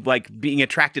with by like being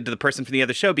attracted to the person from the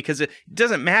other show, because it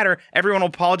doesn't matter. Everyone will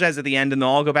apologize at the end and they'll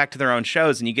all go back to their own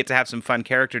shows and you get to have some fun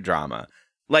character drama.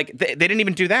 Like they didn't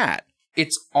even do that.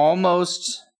 It's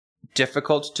almost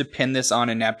difficult to pin this on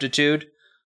ineptitude.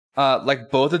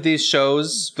 Like both of these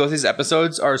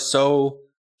episodes are so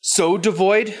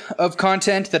devoid of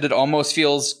content that it almost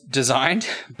feels designed,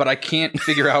 but I can't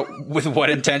figure out with what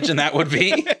intention that would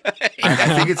be.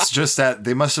 I think it's just that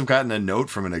they must have gotten a note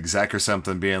from an exec or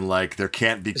something being like, there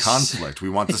can't be conflict. We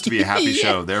want this to be a happy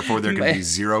show. Therefore, there can be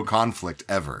zero conflict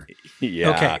ever. Yeah.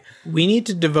 Okay. We need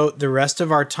to devote the rest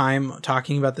of our time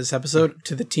talking about this episode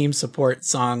to the team support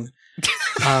song.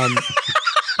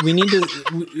 We need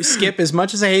to skip, as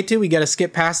much as I hate to, we got to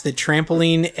skip past the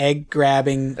trampoline egg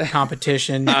grabbing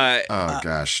competition. Oh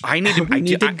gosh. We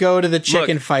need to go to the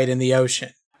chicken fight in the ocean.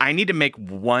 I need to make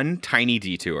one tiny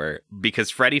detour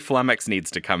because Freddie Flummox needs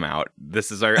to come out.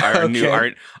 This is our new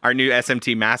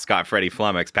SMT mascot, Freddie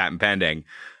Flummox, patent pending.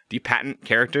 Do you patent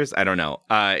characters? I don't know.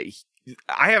 I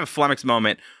have a Flummox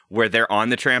moment where they're on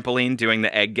the trampoline doing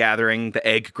the egg gathering, the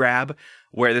egg grab,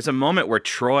 where there's a moment where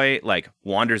Troy like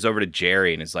wanders over to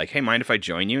Jerry and is like, hey, mind if I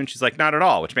join you? And she's like, not at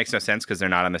all, which makes no sense because they're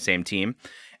not on the same team.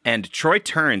 And Troy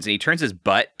turns and he turns his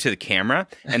butt to the camera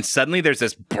and suddenly there's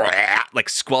this like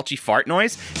squelchy fart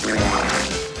noise.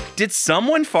 Did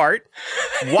someone fart?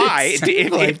 Why?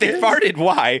 If they farted,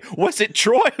 why? Was it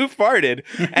Troy who farted?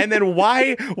 And then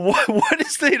why? What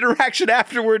does the interaction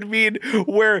afterward mean?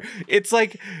 Where it's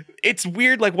like, it's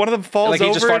weird. Like one of them falls like he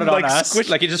over just farted and on like us.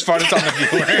 Like he just farted on the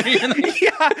viewer.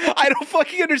 Yeah, I don't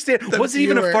fucking understand. Was it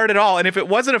even a fart at all? And if it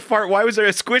wasn't a fart, why was there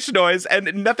a squish noise?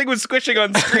 And nothing was squishing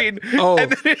on screen. I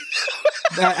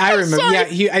remember. Sorry.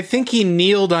 Yeah, I think he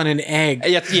kneeled on an egg.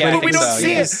 Yeah, but we don't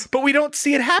see it. But we don't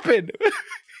see it happen.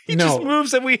 He just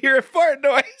moves and we hear a fart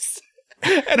noise.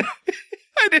 And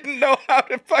I didn't know how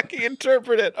to fucking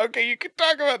interpret it. Okay, you can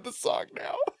talk about the song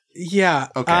now. Yeah.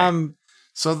 Okay.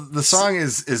 So the song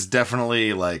is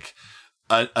definitely like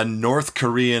a North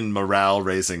Korean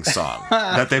morale-raising song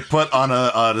that they put on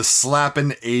a slapping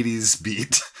 80s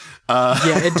beat.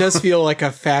 Yeah, it does feel like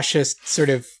a fascist sort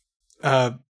of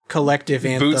collective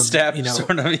anthem. Bootstep,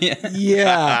 sort of.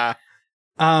 Yeah.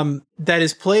 That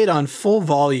is played on full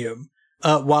volume.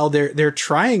 While they're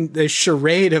trying, the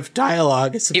charade of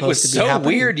dialogue is supposed to be happening. It was so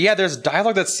weird. Yeah, there's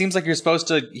dialogue that seems like you're supposed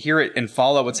to hear it and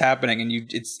follow what's happening, and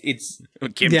it's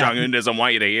Kim Jong-un doesn't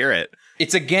want you to hear it.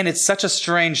 It's such a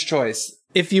strange choice.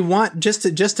 If you want, just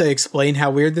to explain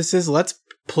how weird this is, let's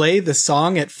play the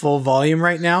song at full volume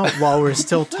right now while we're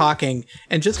still talking,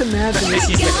 and just imagine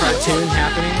this is the cartoon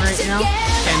happening right now,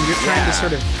 and you're trying to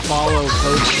sort of follow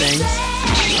both things.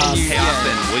 Hey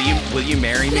Austin, will you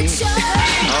marry me?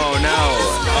 Oh no!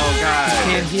 Oh god! I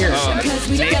can't hear.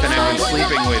 Nathan, I've been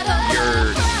sleeping with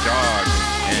your dog,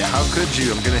 and How could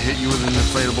you? I'm gonna hit you with an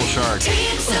inflatable shark.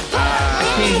 I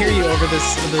can't hear you over the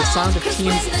sound of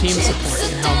team support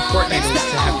and how important it is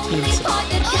to have team support.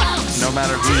 No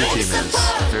matter who your team is,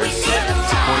 there's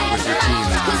support with your team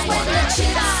that is one.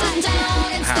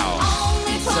 How?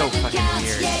 It's so fucking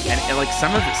weird. And like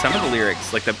some of the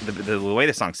lyrics, like the way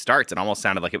the song starts, it almost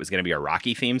sounded like it was going to be a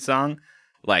Rocky theme song.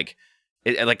 Like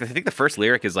I think the first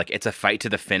lyric is like, "It's a fight to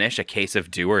the finish, a case of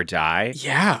do or die."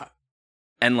 Yeah.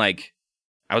 And like,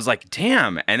 I was like,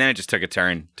 damn. And then it just took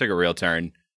a real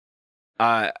turn.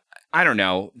 I don't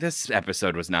know. This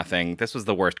episode was nothing. This was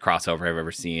the worst crossover I've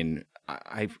ever seen.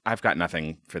 I've got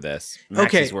nothing for this.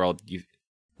 Maxie's World.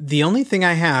 The only thing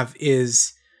I have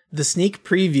is the sneak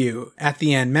preview at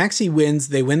the end. Maxie wins.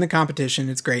 They win the competition.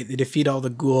 It's great. They defeat all the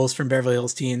ghouls from Beverly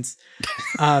Hills Teens.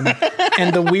 And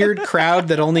the weird crowd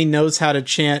that only knows how to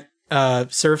chant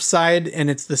Surfside, and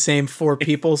it's the same 4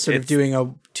 people sort of doing a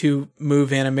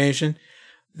 2-move animation.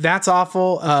 That's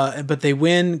awful, but they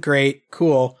win. Great.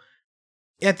 Cool.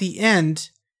 At the end,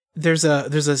 there's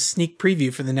a sneak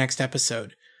preview for the next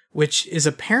episode, which is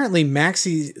apparently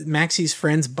Maxie's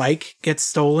friend's bike gets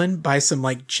stolen by some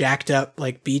like jacked up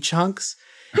like beach hunks.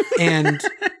 And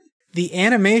the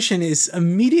animation is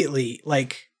immediately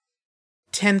like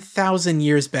 10,000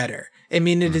 years better. I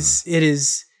mean, it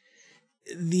is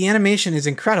the animation is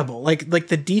incredible. Like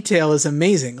the detail is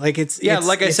amazing. Like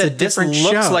like I said, this looks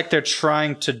show. like they're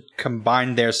trying to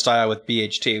combine their style with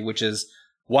BHT, which is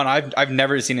one I've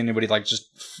never seen anybody like just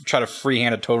try to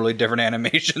freehand a totally different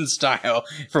animation style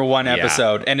for one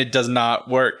episode, and it does not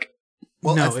work.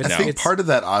 Well, I think part of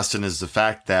that, Austin, is the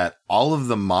fact that all of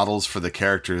the models for the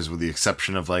characters, with the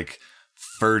exception of like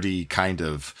Ferdy, kind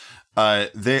of,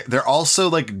 they're also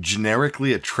like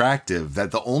generically attractive.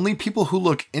 That the only people who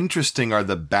look interesting are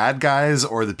the bad guys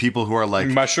or the people who are like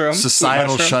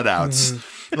societal shutouts.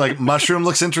 Mm-hmm. Like Mushroom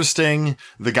looks interesting.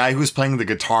 The guy who was playing the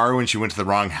guitar when she went to the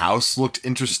wrong house looked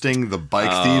interesting. The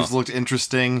bike thieves looked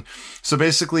interesting. So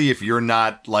basically, if you're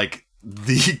not like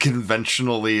the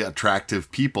conventionally attractive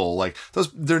people, like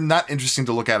they're not interesting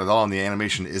to look at all, and the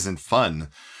animation isn't fun.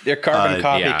 They're carbon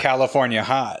copy California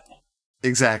hot.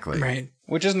 Exactly. Right.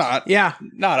 Which is not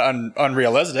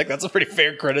unrealistic. That's a pretty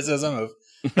fair criticism of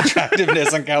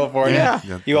attractiveness in California.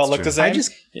 Yeah, you all look true. the same.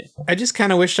 I just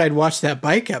kind of wished I'd watched that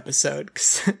bike episode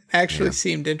because it actually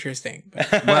seemed interesting.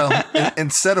 But well,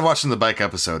 instead of watching the bike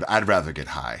episode, I'd rather get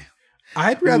high.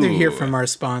 I'd rather hear from our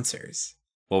sponsors.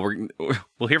 Well,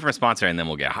 we'll hear from a sponsor and then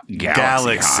we'll get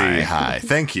Galaxy High.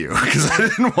 Thank you, because I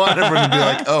didn't want everyone to be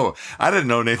like, "Oh, I didn't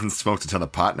know Nathan smoked a ton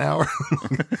of pot now."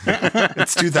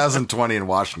 It's 2020 in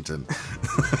Washington.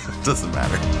 Doesn't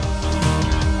matter.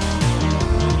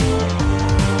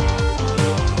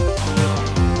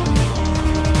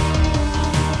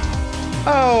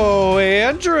 Oh,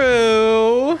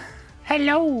 Andrew.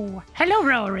 Hello,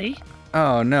 Rory.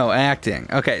 Oh no, acting.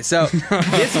 Okay, so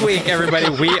this week, everybody,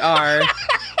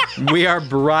 we are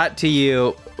brought to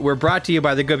you. We're brought to you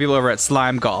by the good people over at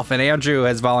Slime Golf, and Andrew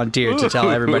has volunteered to tell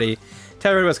everybody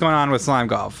what's going on with Slime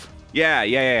Golf.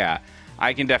 Yeah.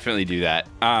 I can definitely do that.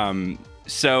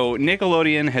 So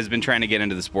Nickelodeon has been trying to get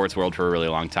into the sports world for a really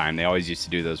long time. They always used to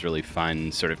do those really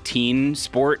fun sort of teen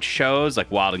sport shows,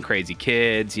 like Wild and Crazy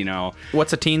Kids. You know,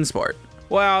 what's a teen sport?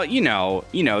 Well,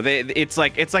 it's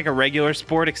like a regular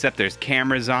sport, except there's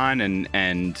cameras on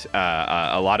and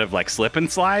a lot of like slip and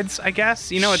slides, I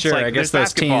guess. It's sure, like I guess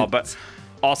there's basketball, but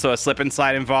also a slip and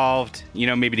slide involved.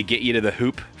 Maybe to get you to the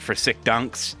hoop for sick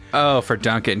dunks. Oh, for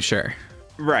dunking, sure.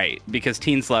 Right, because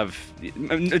teens love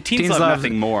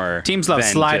nothing more. Teens love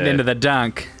sliding into the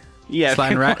dunk. Yeah,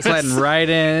 sliding right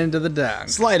into the dunk.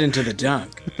 Slide into the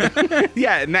dunk.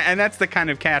 Yeah, and that's the kind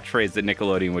of catchphrase that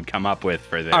Nickelodeon would come up with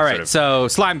for this. All right, so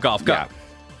Slime Golf, go.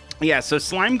 Yeah, so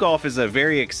Slime Golf is a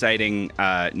very exciting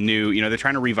new, they're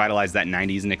trying to revitalize that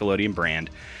 90s Nickelodeon brand.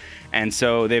 And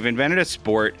so they've invented a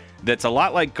sport that's a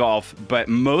lot like golf, but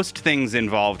most things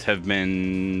involved have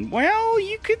been, well,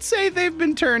 you could say they've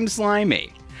been turned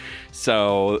slimy.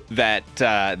 So that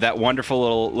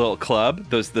wonderful little club,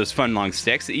 those fun long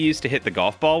sticks that you used to hit the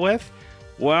golf ball with,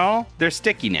 well, they're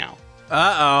sticky now.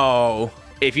 Uh-oh.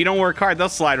 If you don't work hard, they'll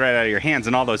slide right out of your hands,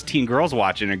 and all those teen girls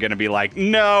watching are going to be like,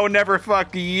 no, never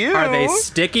fuck you. Are they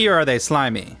sticky or are they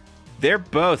slimy? They're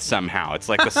both somehow. It's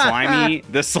like the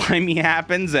slimy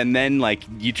happens, and then like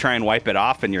you try and wipe it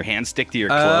off, and your hands stick to your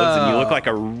clothes, and you look like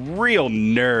a real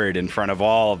nerd in front of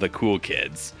all of the cool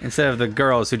kids. Instead of the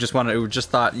girls who just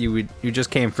thought you just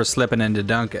came for slipping into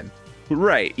dunking.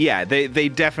 Right? Yeah. They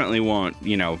definitely won't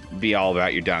be all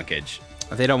about your dunkage.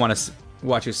 They don't want to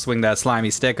watch you swing that slimy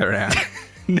stick around.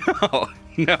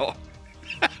 No.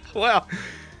 Well.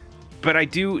 But I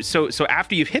do, so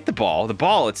after you've hit the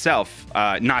ball itself,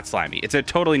 not slimy. It's a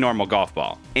totally normal golf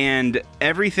ball. And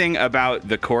everything about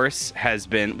the course has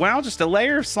been, just a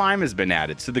layer of slime has been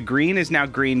added. So the green is now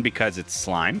green because it's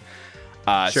slime.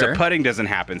 So putting doesn't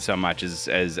happen so much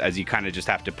as you kind of just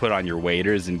have to put on your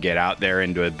waders and get out there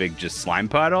into a big just slime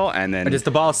puddle. And then, But does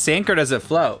the ball sink or does it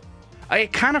float?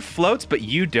 It kind of floats, but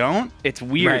you don't. It's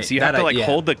weird. Right, So you have to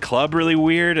hold the club really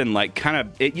weird and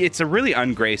it's a really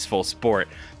ungraceful sport,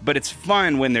 but it's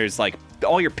fun when there's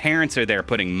all your parents are there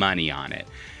putting money on it.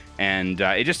 And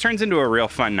it just turns into a real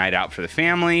fun night out for the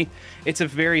family. It's a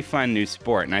very fun new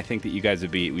sport, and I think that you guys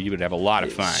would have a lot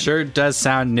of fun. It sure does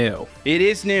sound new. It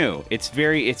is new. It's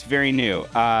very new.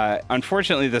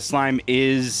 Unfortunately, the slime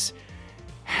is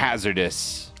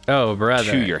hazardous. Oh,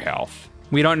 brother. To your health.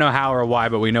 We don't know how or why,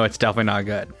 but we know it's definitely not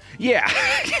good. Yeah.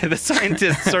 The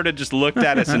scientists sort of just looked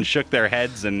at us and shook their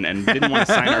heads and didn't want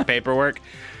to sign our paperwork.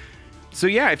 So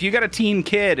yeah, if you got a teen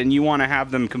kid and you want to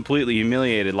have them completely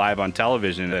humiliated live on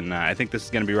television, then I think this is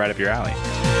going to be right up your alley.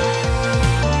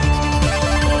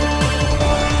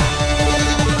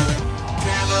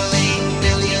 Traveling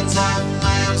millions of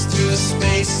miles through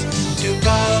space to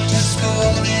go to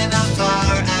school in a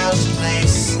far out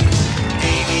place.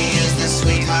 Amy is the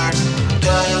sweetheart.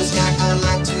 Doyle's got a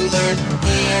lot to learn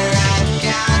here at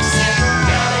Galaxy High.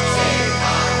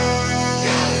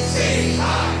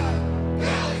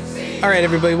 All right,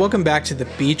 everybody, welcome back to the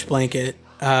beach blanket.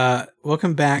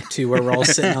 Welcome back to where we're all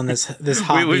sitting on this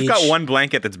hot We've beach. got one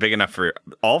blanket that's big enough for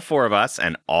all four of us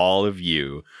and all of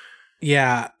you.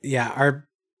 Yeah. Our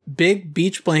big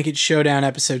beach blanket showdown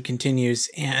episode continues,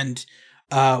 and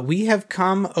we have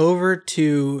come over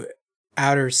to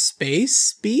outer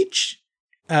space beach.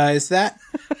 Is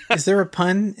there a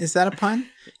pun? Is that a pun?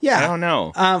 Yeah. I don't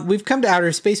know. We've come to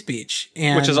outer space beach,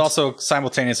 and which is also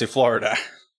simultaneously Florida.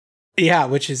 Yeah,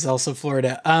 which is also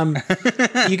Florida.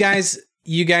 You guys,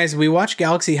 we watched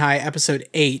Galaxy High episode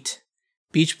 8,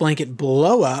 Beach Blanket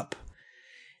Blow Up,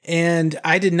 and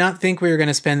I did not think we were going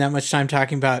to spend that much time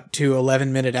talking about 2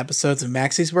 11-minute episodes of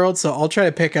Maxie's World, so I'll try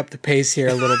to pick up the pace here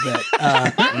a little bit.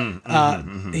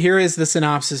 Here is the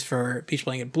synopsis for Beach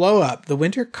Blanket Blow Up. The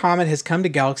winter comet has come to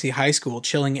Galaxy High School,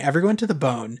 chilling everyone to the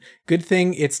bone. Good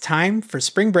thing it's time for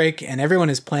spring break, and everyone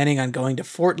is planning on going to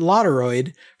Fort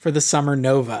Lauderdale for the summer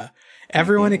nova.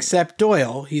 Everyone except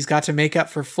Doyle. He's got to make up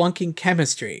for flunking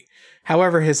chemistry.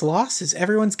 However, his loss is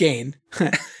everyone's gain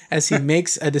as he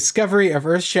makes a discovery of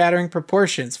earth-shattering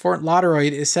proportions. Fort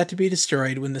Lauderdale is set to be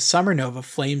destroyed when the summer nova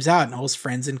flames out, and all his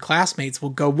friends and classmates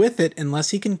will go with it unless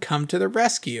he can come to the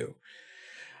rescue.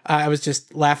 I was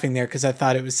just laughing there because I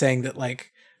thought it was saying that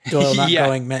Doyle not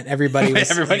going meant everybody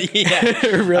was really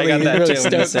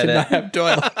stoked to not have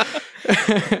Doyle.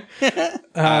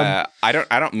 I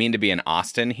don't mean to be an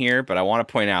Austin here, but I want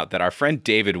to point out that our friend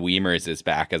David Wiemers is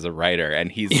back as a writer,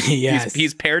 and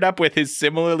he's paired up with his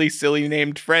similarly silly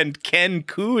named friend Ken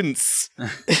Kuntz.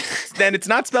 Then it's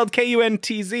not spelled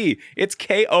Kuntz, it's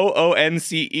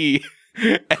Koonce.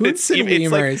 Kuntz and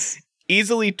Wiemers.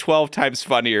 Easily 12 times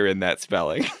funnier in that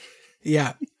spelling.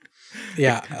 Yeah.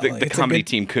 The comedy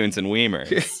team Kuntz and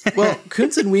Wiemers. Well,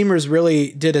 Kuntz and Wiemers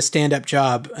really did a stand-up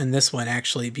job in this one,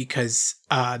 actually, because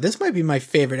this might be my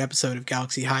favorite episode of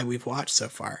Galaxy High we've watched so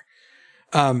far.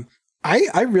 I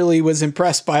really was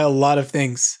impressed by a lot of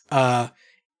things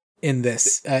in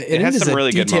this. It has some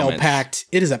really good moments.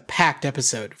 It is a packed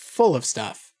episode full of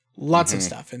stuff. Lots of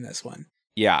stuff in this one.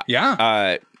 Yeah.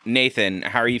 Nathan,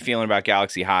 how are you feeling about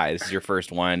Galaxy High? This is your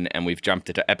first one, and we've jumped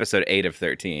into episode 8 of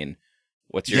 13.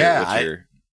 What's your I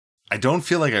don't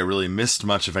feel like I really missed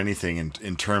much of anything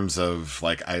in terms of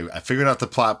I figured out the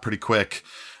plot pretty quick.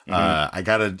 I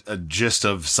got a gist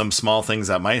of some small things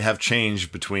that might have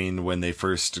changed between when they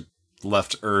first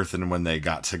left Earth and when they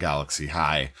got to Galaxy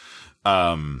High.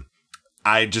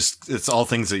 It's all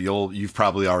things that you've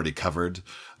probably already covered.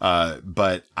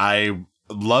 But I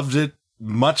loved it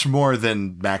much more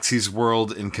than Maxie's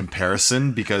World in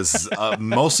comparison, because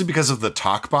mostly because of the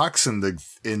talk box in the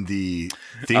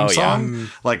theme song.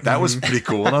 That was pretty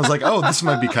cool, and I was like, oh, this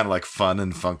might be kind of fun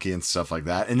and funky and stuff like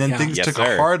that. And then things took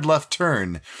a hard left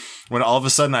turn when all of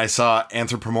a sudden I saw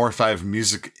anthropomorphized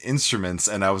music instruments,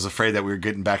 and I was afraid that we were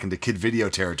getting back into kid video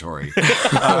territory.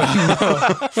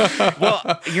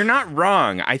 Well, you're not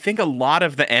wrong. I think a lot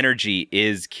of the energy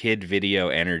is kid video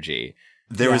energy.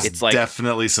 There is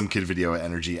definitely some kid video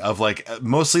energy of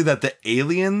mostly that the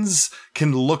aliens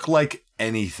can look like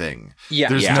anything.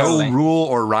 There's no rule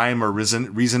or rhyme or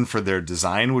reason for their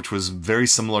design, which was very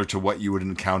similar to what you would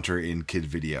encounter in kid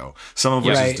video. Some of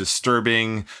which is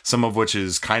disturbing, some of which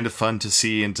is kind of fun to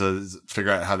see and to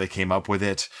figure out how they came up with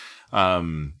it.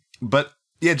 But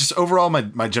yeah, just overall,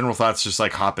 my general thoughts, just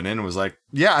like hopping in was like,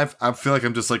 yeah, I feel like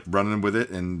I'm just like running with it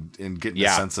and getting a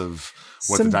sense of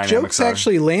what Some the dynamics jokes are.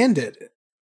 actually landed,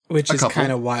 which A is couple.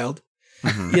 kind of wild.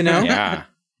 Mhm. You know? Yeah.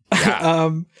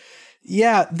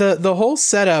 Yeah, the whole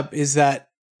setup is that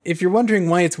if you're wondering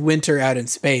why it's winter out in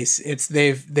space, it's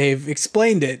they've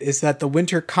explained it is that the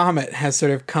winter comet has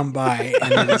sort of come by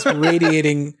and it is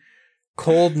radiating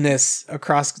coldness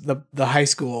across the high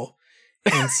school.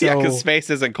 And so Yeah, because space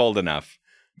isn't cold enough.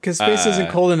 because space isn't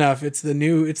cold enough, it's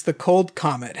the cold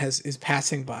comet is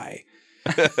passing by.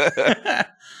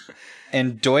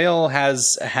 And Doyle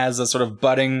has a sort of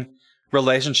budding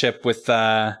relationship with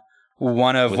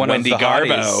one of Wendy the Garbo.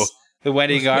 hotties. The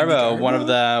Wendy Garbo,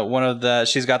 one of the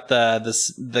she's got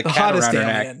the cat hottest around her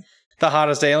neck. alien. The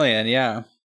hottest alien, yeah.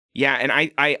 Yeah, and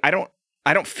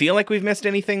I don't feel like we've missed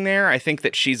anything there. I think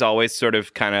that she's always sort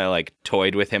of kind of like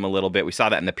toyed with him a little bit. We saw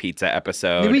that in the pizza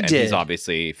episode. We and did. He's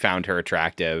obviously found her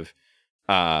attractive.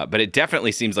 But it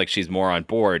definitely seems like she's more on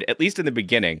board, at least in the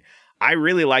beginning. I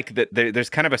really like that there's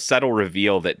kind of a subtle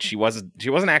reveal that she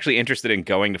wasn't actually interested in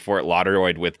going to Fort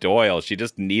Lauderdale with Doyle. She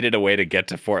just needed a way to get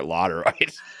to Fort Lauderdale.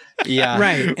 Yeah.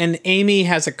 Right. And Amy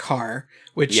has a car,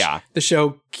 which the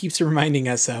show keeps reminding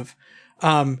us of.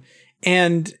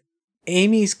 And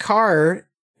Amy's car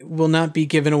will not be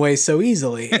given away so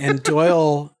easily. And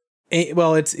Doyle,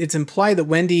 well, it's implied that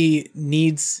Wendy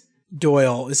needs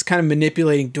Doyle, is kind of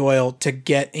manipulating Doyle to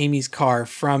get Amy's car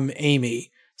from Amy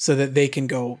so that they can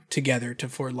go together to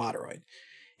Fort Lauderdale.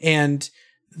 And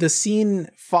the scene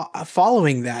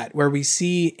following that, where we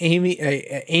see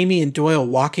Amy and Doyle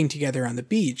walking together on the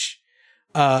beach,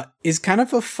 is kind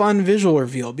of a fun visual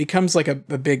reveal. It becomes like a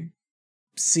big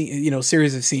scene,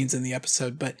 series of scenes in the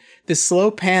episode. But this slow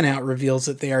pan out reveals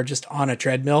that they are just on a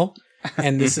treadmill,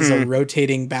 and this is a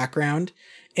rotating background.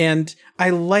 And I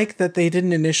like that they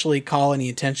didn't initially call any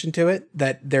attention to it,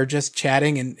 that they're just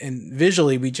chatting, and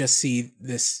visually we just see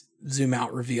this zoom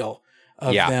out reveal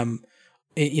of them,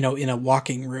 in a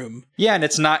walking room. Yeah, and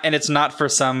it's not for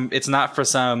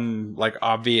some like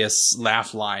obvious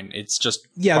laugh line. It's just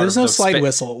there's no slide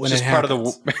whistle when it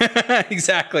happens. Part of the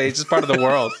exactly. It's just part of the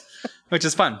world, which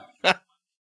is fun.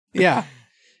 Yeah.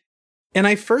 And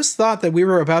I first thought that we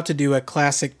were about to do a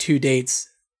classic 2 dates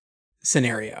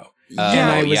scenario.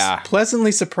 And I was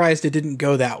pleasantly surprised it didn't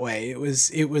go that way. It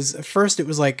was at first it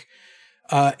was like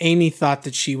Amy thought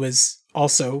that she was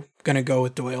also going to go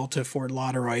with Doyle to Fort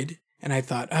Lauderdale. And I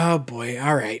thought, oh boy,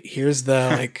 all right, here's the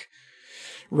like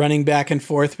running back and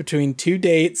forth between 2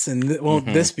 dates, and won't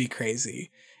this be crazy?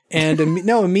 And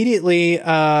no, immediately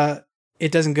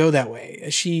it doesn't go that way.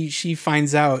 She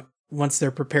finds out once they're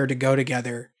prepared to go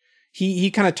together. He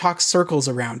kind of talks circles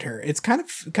around her. It's kind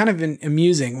of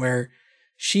amusing where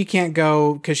she can't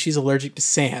go because she's allergic to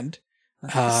sand.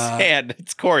 Sand,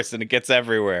 it's coarse and it gets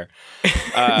everywhere.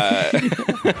 But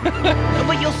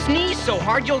you'll sneeze so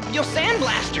hard you'll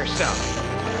sandblast yourself.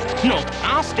 No,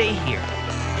 I'll stay here.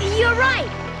 You're right.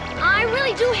 I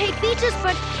really do hate beaches,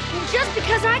 but just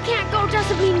because I can't go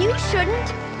doesn't mean you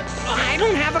shouldn't. I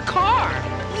don't have a car.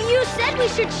 You said we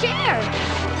should share.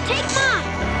 Take mine.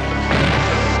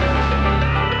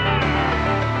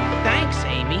 Thanks,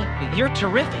 Amy. You're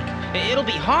terrific. It'll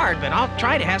be hard, but I'll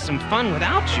try to have some fun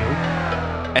without you.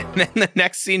 And then the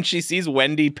next scene, she sees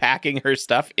Wendy packing her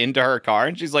stuff into her car,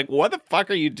 and she's like, "What the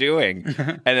fuck are you doing?"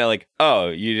 And they're like, "Oh,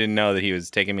 you didn't know that he was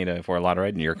taking me to Fort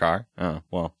Lauderdale in your car? Oh,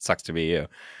 well, sucks to be you."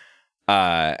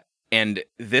 And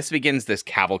this begins this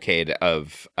cavalcade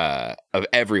of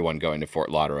everyone going to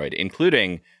Fort Lauderdale,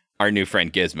 including our new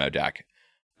friend Gizmo Duck.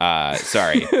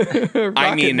 Sorry,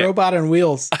 I mean robot on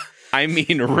wheels. I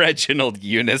mean Reginald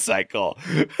Unicycle.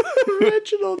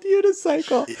 Reginald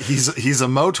Unicycle. He's a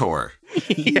motor.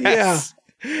 Yes.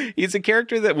 Yeah. He's a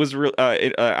character that was,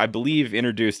 I believe,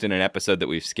 introduced in an episode that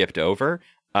we've skipped over.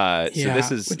 So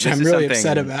which I'm really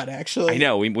upset about, actually. I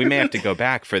know. We may have to go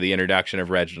back for the introduction of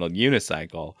Reginald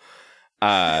Unicycle.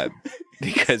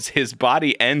 Because his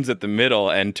body ends at the middle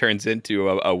and turns into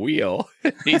a wheel.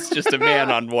 He's just a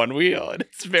man on one wheel, and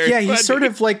it's very funny. He's sort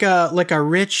of like a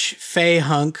rich fey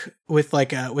hunk with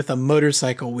a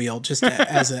motorcycle wheel, just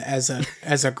as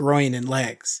a groin and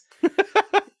legs.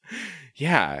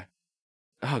 Yeah.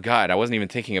 Oh God, I wasn't even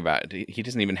thinking about it. He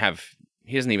doesn't even have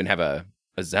a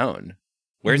zone.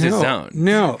 Where's his zone?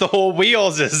 No, the whole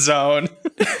wheel's his zone.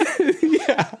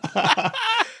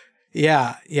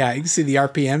 Yeah. You can see the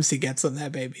RPMs he gets on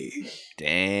that baby.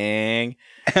 Dang.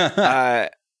 I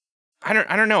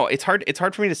don't know. It's hard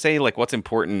for me to say like what's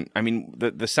important. I mean,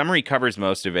 the summary covers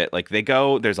most of it. Like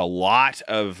there's a lot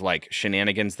of like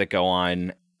shenanigans that go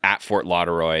on at Fort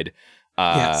Lauderdale.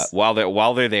 Yes.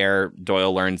 While they're there,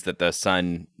 Doyle learns that the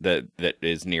sun that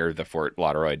is near the Fort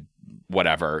Lauderdale,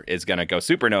 whatever, is going to go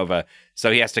supernova.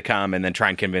 So he has to come and then try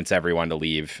and convince everyone to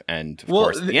leave. And of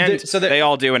course, at the end, they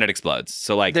all do, and it explodes.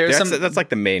 So like, that's like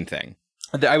the main thing.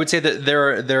 I would say that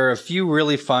there are a few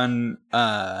really fun,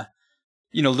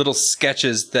 little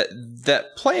sketches that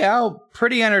play out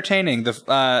pretty entertaining.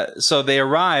 So they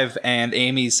arrive, and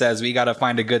Amy says, "We got to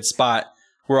find a good spot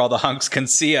where all the hunks can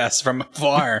see us from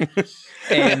afar."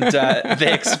 And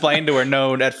they explain to her,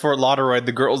 "No, at Fort Lauderdale,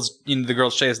 the girls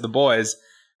chase the boys."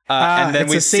 And then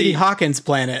it's a Sadie Hawkins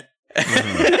planet.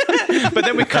 But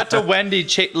then we cut to Wendy.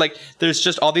 There's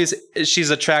just all these. She's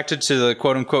attracted to the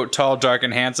quote unquote tall, dark,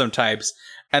 and handsome types.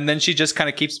 And then she just kind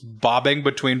of keeps bobbing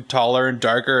between taller and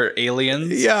darker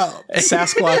aliens. Yeah.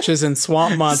 Sasquatches and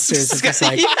swamp monsters. It's just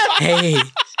like, hey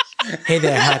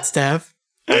there, hot stuff.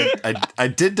 I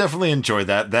did definitely enjoy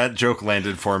that. That joke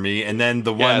landed for me. And then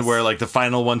the one where like the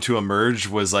final one to emerge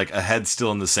was like a head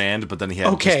still in the sand, but then he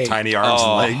had just tiny arms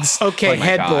and legs. Okay,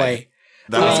 head boy.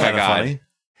 That was kind of funny.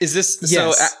 Is this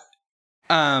yes.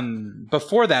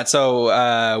 Before that?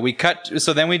 So we cut.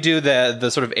 So then we do the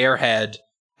sort of airhead.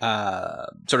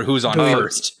 Sort of who's on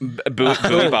first? Buoy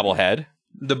Bubblehead.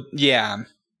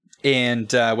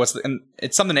 And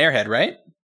it's something Airhead, right?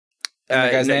 The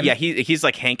guy's name? Yeah, he's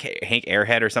like Hank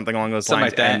Airhead or something along those something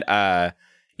lines. Like that.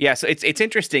 And so it's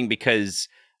interesting because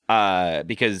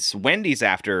Wendy's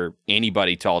after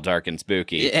anybody tall, dark, and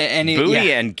spooky.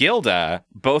 Bowie and Gilda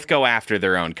both go after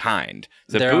their own kind.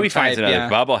 So Bowie finds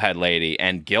another bubblehead lady,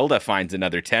 and Gilda finds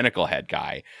another tentacle head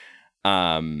guy.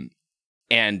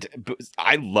 And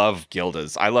I love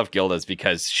Gilda's.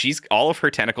 Because all of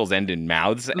her tentacles end in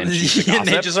mouths, and she's a gossip,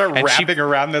 they just are wrapping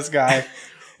around this guy.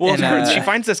 Well, she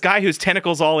finds this guy whose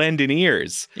tentacles all end in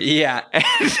ears. Yeah. And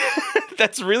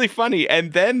that's really funny.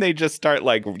 And then they just start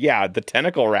like, the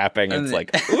tentacle wrapping. It's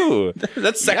like, ooh.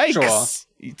 That's sexual. Yikes.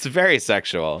 It's very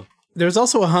sexual. There's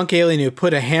also a hunk alien who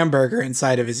put a hamburger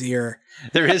inside of his ear.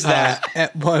 There is that.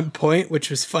 At one point, which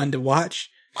was fun to watch.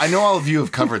 I know all of you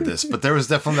have covered this, but there was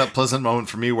definitely that pleasant moment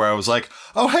for me where I was like,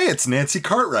 oh, hey, it's Nancy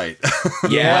Cartwright.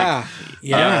 Yeah.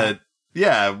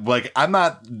 Like I'm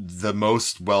not the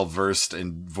most well-versed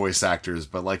in voice actors,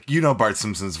 but like, Bart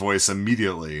Simpson's voice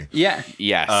immediately. Yeah.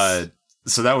 Yes.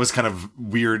 So that was kind of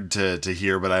weird to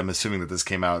hear, but I'm assuming that this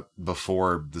came out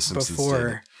before The Simpsons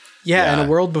did. Yeah, in a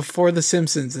world before The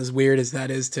Simpsons, as weird as that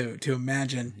is to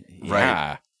imagine.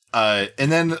 Right.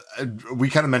 And then we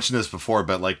kind of mentioned this before,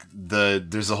 but like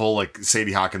there's a whole like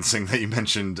Sadie Hawkins thing that you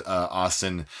mentioned,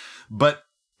 Austin. But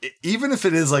even if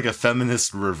it is like a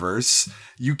feminist reverse,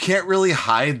 you can't really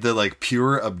hide the like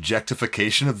pure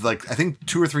objectification of like, I think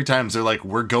 2 or 3 times they're like,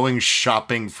 we're going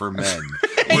shopping for men.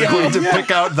 We're going to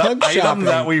pick out the item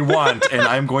that we want, and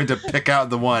I'm going to pick out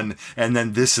the one, and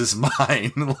then this is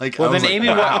mine. Like, well, then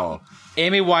like,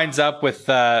 Amy winds up with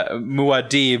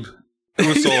Muad'Dib.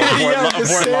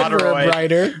 Fort Lauderdale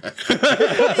writer.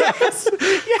 yes.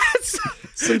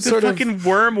 Some sort of fucking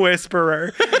worm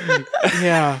whisperer.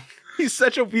 Yeah. He's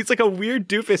like a weird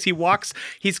doofus.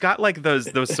 He's got like those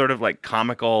sort of like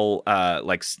comical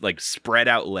like spread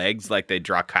out legs like they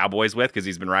draw cowboys with because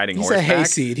he's been riding horseback.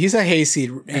 He's a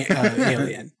hayseed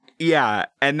alien. Yeah,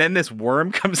 and then this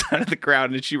worm comes out of the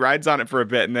ground and she rides on it for a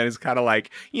bit and then is kind of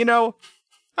like,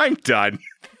 I'm done.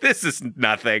 This is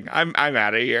nothing. I'm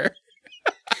out of here.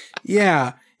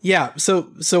 Yeah. So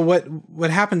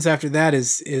what happens after that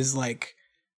is like,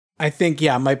 I think,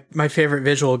 my favorite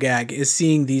visual gag is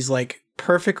seeing these like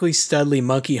perfectly studly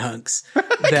monkey hunks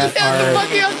that are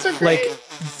like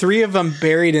 3 of them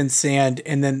buried in sand,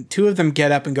 and then 2 of them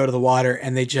get up and go to the water,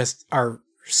 and they just are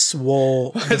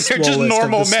swole. They're just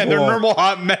normal men. They're normal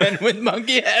hot men with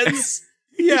monkey heads.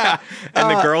 Yeah. And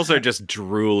the girls are just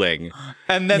drooling.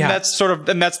 And then that's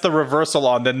the reversal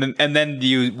on. And then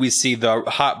we see the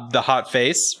hot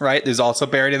face, right? Is also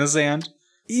buried in the sand.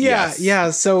 Yeah.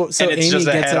 So Amy gets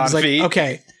up and is like,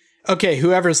 okay,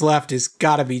 whoever's left has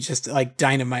got to be just like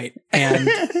dynamite. And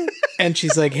and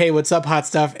she's like, hey, what's up, hot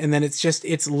stuff? And then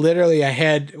it's literally a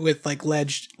head with like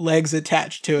legs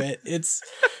attached to it. It's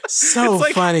so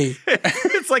funny.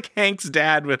 It's like Hank's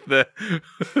dad with the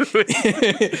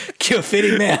Kill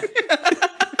fitting man.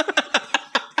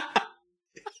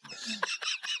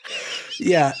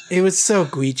 Yeah, it was so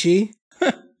Guichi.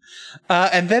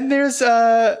 And then there's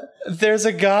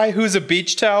a guy who's a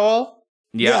beach towel.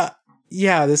 Yeah,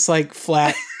 this like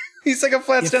flat. He's like a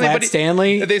flat Stanley. Flat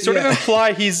Stanley. They sort of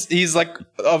imply he's like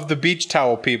of the beach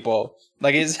towel people.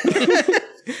 Like he's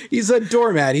a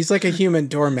doormat. He's like a human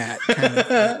doormat kind of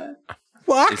thing.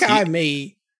 Walk on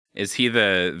me. Is he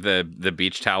the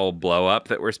beach towel blow up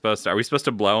that we're supposed to? Are we supposed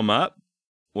to blow him up?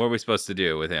 What are we supposed to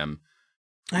do with him?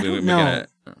 I don't know.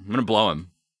 I'm gonna blow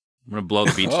him. I'm gonna blow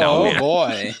the beach Oh towel.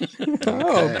 boy.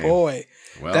 Oh boy.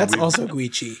 Well, That's also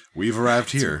Guichi. We've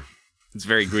arrived here. It's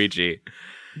very Guichi.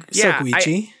 So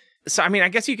Guichi. So I mean, I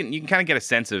guess you can kind of get a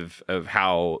sense of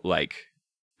how like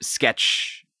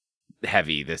sketch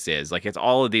heavy this is. Like it's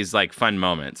all of these like fun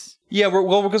moments. Yeah,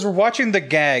 because we're watching the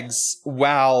gags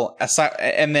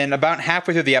and then about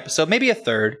halfway through the episode, maybe a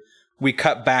third, we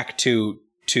cut back to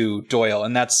Doyle,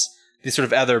 and that's the sort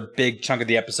of other big chunk of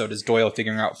the episode is Doyle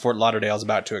figuring out Fort Lauderdale's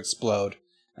about to explode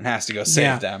and has to go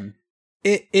save them.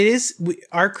 It is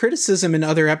our criticism in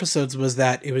other episodes was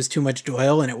that it was too much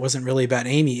Doyle and it wasn't really about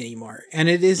Amy anymore. And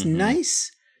it is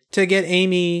nice to get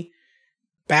Amy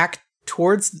back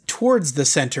towards the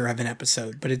center of an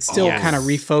episode, but it still kind of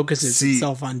refocuses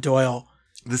itself on Doyle.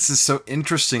 This is so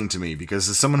interesting to me because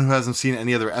as someone who hasn't seen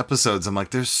any other episodes, I'm like,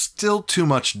 there's still too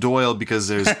much Doyle because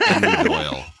there's Amy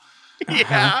Doyle.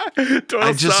 Yeah, Doyle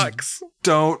I just sucks.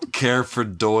 Don't care for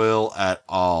Doyle at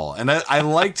all. And I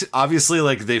liked, obviously,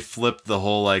 like they flipped the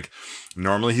whole like,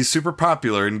 normally he's super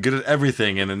popular and good at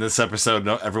everything. And in this episode,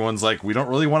 no, everyone's like, we don't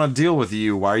really want to deal with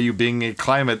you. Why are you being a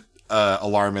climate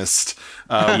alarmist?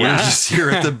 We're just here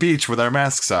at the beach with our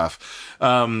masks off.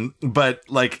 But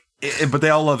they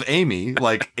all love Amy.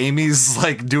 Like Amy's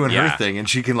like doing her thing and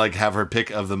she can like have her pick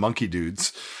of the monkey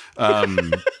dudes.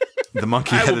 The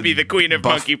monkey. I will be the queen of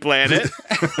Monkey Planet.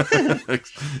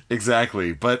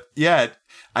 Exactly. But yeah,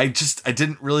 I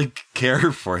didn't really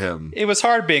care for him. It was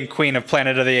hard being queen of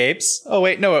Planet of the Apes. Oh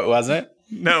wait, no, it wasn't.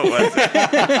 No, it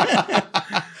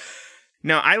wasn't.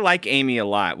 No, I like Amy a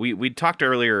lot. We talked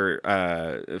earlier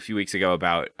a few weeks ago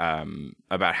about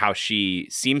how she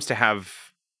seems to have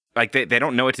like they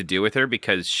don't know what to do with her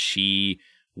because she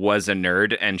was a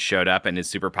nerd and showed up and is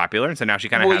super popular, and so now she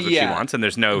kind of has what she wants, and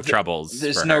there's no troubles.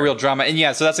 There's no real drama,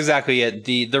 and so that's exactly it.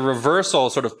 The reversal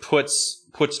sort of puts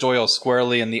Doyle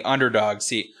squarely in the underdog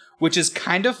seat, which is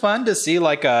kind of fun to see,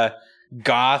 like a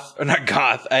jock,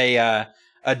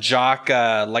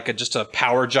 just a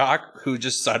power jock who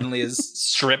just suddenly is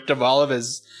stripped of all of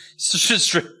his,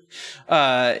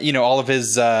 all of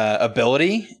his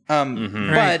ability.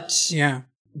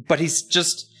 But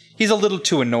he's a little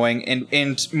too annoying,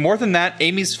 and more than that,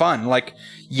 Amy's fun. Like,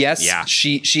 yes,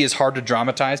 she is hard to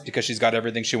dramatize because she's got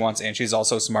everything she wants, and she's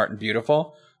also smart and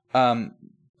beautiful.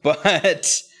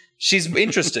 But she's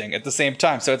interesting at the same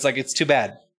time. So it's like it's too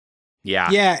bad.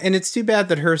 Yeah, and it's too bad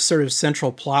that her sort of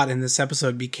central plot in this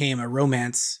episode became a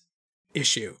romance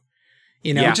issue.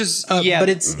 You know, which is but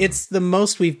it's the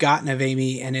most we've gotten of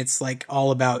Amy, and it's like all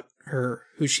about her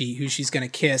who she's gonna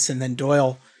kiss, and then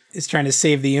Doyle is trying to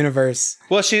save the universe.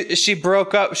 Well, she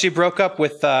broke up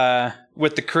with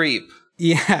the creep.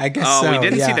 Yeah, I guess so. We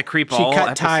didn't see the creep all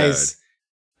cut episode.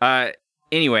 Ties.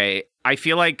 Anyway, I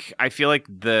feel like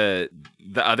the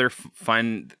other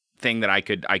fun thing that I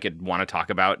could want to talk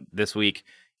about this week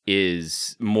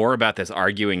is more about this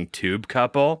arguing tube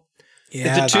couple.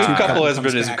 Yeah, the tube couple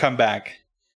has come back,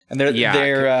 and they're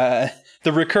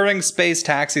the recurring space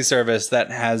taxi service that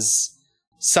has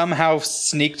somehow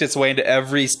sneaked its way into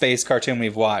every space cartoon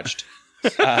we've watched.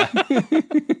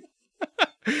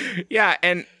 Yeah,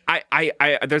 and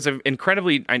I there's an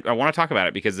incredibly I want to talk about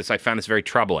it because I found this very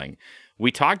troubling.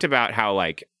 We talked about how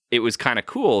like it was kind of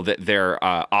cool that their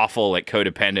awful like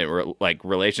codependent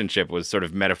relationship was sort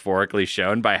of metaphorically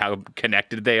shown by how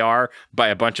connected they are by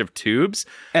a bunch of tubes,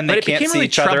 and they can't see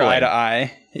each other eye to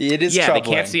eye. It is troubling. They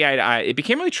can't see eye to eye. It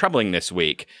became really troubling this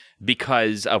week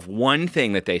because of one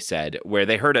thing that they said, where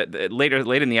they heard it late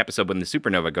in the episode when the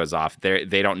supernova goes off.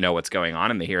 They don't know what's going on,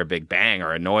 and they hear a big bang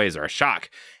or a noise or a shock,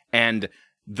 and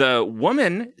the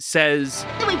woman says,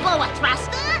 "Did we blow a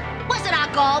thruster? Was it our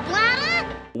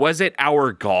gallbladder? Was it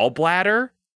our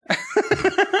gallbladder?"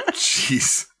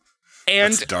 Jeez.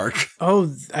 And that's dark.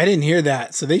 Oh, I didn't hear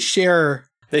that. So they share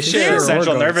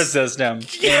central nervous system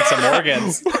and some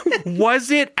organs. Was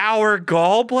it our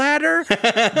gallbladder?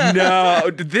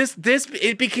 No. This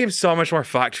it became so much more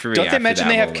fucked for me. Don't they mention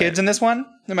they have kids in this one?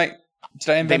 They might. Did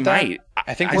I invent that? Might.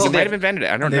 I think they might have invented it.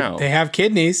 I don't know. They have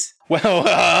kidneys. Well,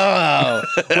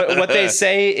 what they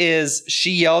say is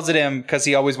she yells at him because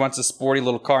he always wants a sporty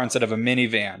little car instead of a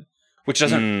minivan, which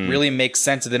doesn't really make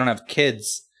sense if they don't have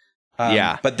kids.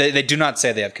 But they do not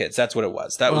say they have kids. That's what it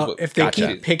was. That was what, if they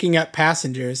keep picking up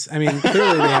passengers. I mean,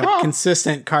 clearly they have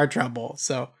consistent car trouble.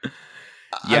 So,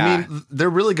 I mean, they're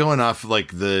really going off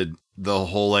like the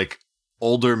whole like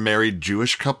older married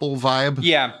Jewish couple vibe.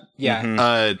 Yeah.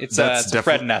 Mm-hmm. It's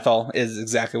Fred and Ethel is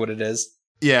exactly what it is.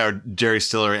 Yeah, or Jerry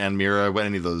Stiller and Mira,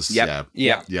 any of those. Yep.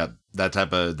 Yeah. That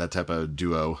type of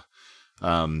duo.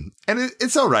 And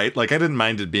it's all right. Like I didn't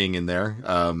mind it being in there.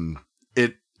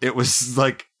 it was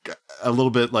like a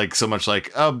little bit like so much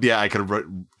like, oh yeah, I could have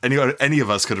any of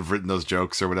us could have written those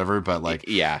jokes or whatever, but like,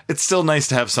 yeah, it's still nice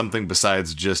to have something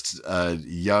besides just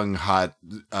young hot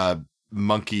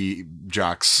monkey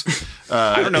jocks.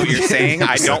 I don't know what you're saying.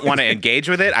 I don't want to engage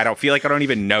with it. I don't feel like I don't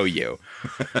even know you.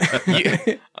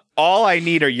 All I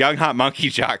need are young hot monkey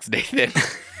jocks, Nathan.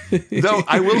 Though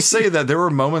I will say that there were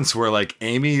moments where like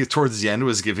Amy towards the end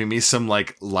was giving me some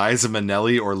like Liza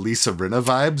Minnelli or Lisa Rinna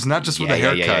vibes, not just with the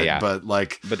haircut, but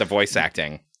like the voice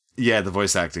acting. Yeah, the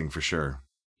voice acting for sure.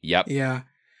 Yep. Yeah.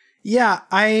 Yeah,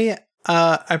 I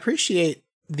appreciate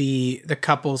the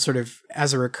couple sort of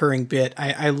as a recurring bit.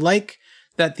 I like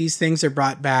that these things are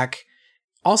brought back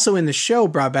also in the show,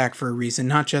 brought back for a reason,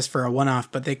 not just for a one-off,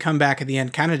 but they come back at the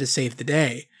end kind of to save the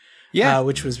day. Yeah,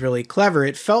 which was really clever.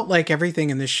 It felt like everything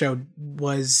in this show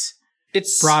was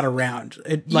brought around.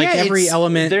 Every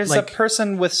element. There's like, a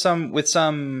person with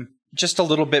some just a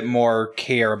little bit more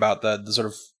care about the sort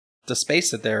of the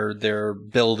space that they're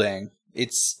building.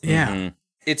 It's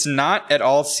It's not at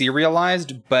all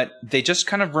serialized, but they just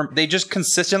kind of they just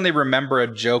consistently remember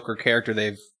a joke or character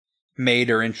they've made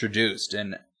or introduced,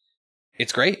 and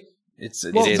it's great.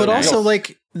 But also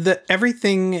like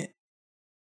everything.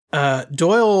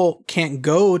 Doyle can't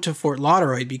go to Fort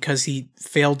Lauderdale because he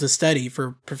failed to study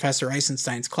for Professor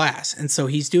Eisenstein's class. And so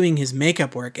he's doing his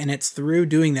makeup work, and it's through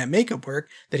doing that makeup work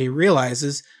that he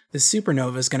realizes the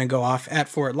supernova is going to go off at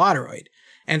Fort Lauderdale.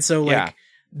 And so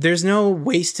there's no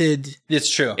wasted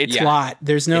plot.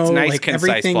 There's no it's nice, like concise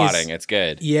everything plotting. It's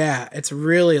good. Yeah, it's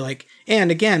really like,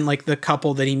 and again, like the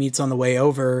couple that he meets on the way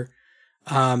over,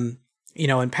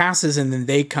 and passes, and then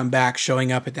they come back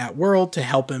showing up at that world to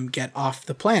help him get off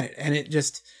the planet. And it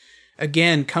just,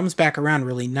 again, comes back around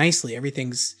really nicely.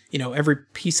 Everything's, every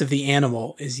piece of the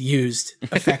animal is used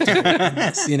effectively in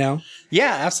this,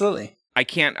 Yeah, absolutely. I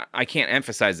can't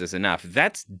emphasize this enough.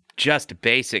 That's just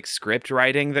basic script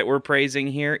writing that we're praising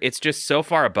here. It's just so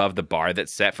far above the bar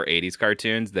that's set for 80s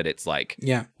cartoons that it's like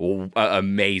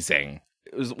amazing.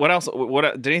 What else?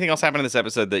 Did anything else happen in this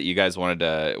episode that you guys wanted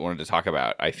to talk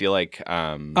about? I feel like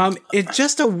it's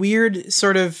just a weird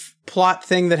sort of plot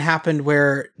thing that happened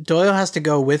where Doyle has to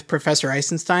go with Professor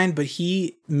Eisenstein, but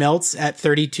he melts at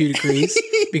 32 degrees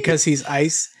because he's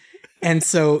ice. And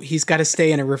so he's got to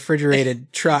stay in a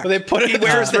refrigerated truck. He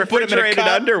wears refrigerated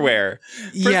underwear.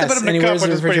 Yes, and he wears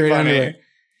refrigerated underwear.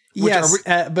 Yes,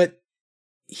 but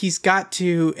he's got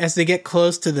to, as they get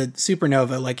close to the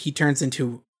supernova, like he turns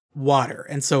into water,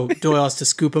 and so Doyle has to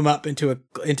scoop him up into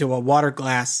a water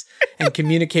glass and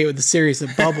communicate with a series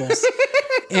of bubbles.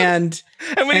 And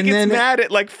when he gets mad,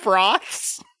 it like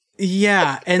froths.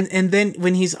 Yeah, and then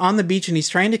when he's on the beach and he's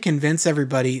trying to convince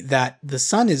everybody that the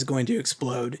sun is going to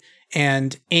explode,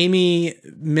 and Amy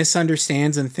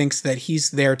misunderstands and thinks that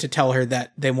he's there to tell her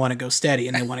that they want to go steady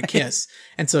and they want to kiss.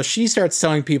 And so she starts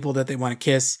telling people that they want to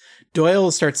kiss.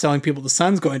 Doyle starts telling people the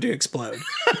sun's going to explode.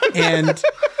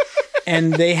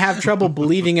 And they have trouble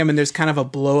believing him, and there's kind of a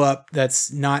blow up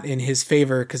that's not in his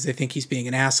favor because they think he's being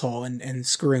an asshole and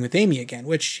screwing with Amy again,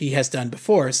 which he has done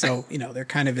before. So, they're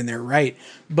kind of in their right.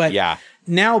 But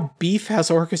now Beef has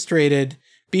orchestrated,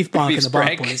 Beef Bonk and the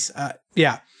Bonk Boys,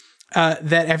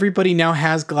 that everybody now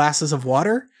has glasses of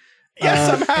water.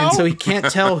 Somehow. And so he can't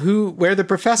tell where the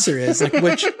professor is, like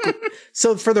which.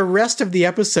 So for the rest of the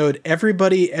episode, every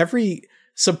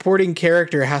supporting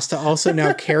character has to also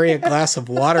now carry a glass of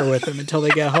water with them until they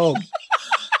get home.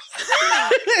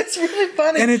 It's really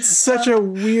funny. And it's such a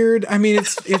weird,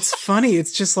 it's funny.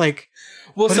 It's just like,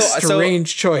 what a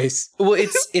strange choice. Well,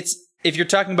 it's if you're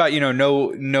talking about,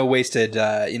 no wasted,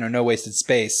 no wasted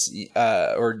space,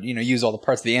 or, use all the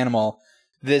parts of the animal,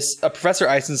 this, Professor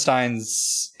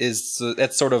Eisenstein's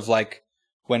that's sort of like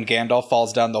when Gandalf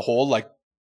falls down the hole, like,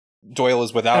 Doyle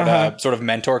is without a sort of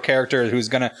mentor character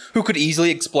who could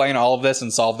easily explain all of this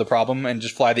and solve the problem and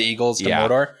just fly the eagles to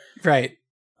Mordor. Right.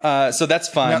 So that's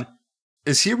fun. Now,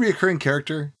 is he a reoccurring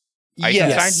character?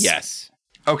 Yes.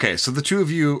 Okay, so the two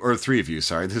of you, or three of you,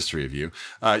 sorry, there's three of you,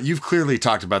 you've clearly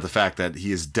talked about the fact that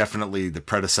he is definitely the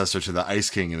predecessor to the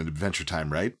Ice King in Adventure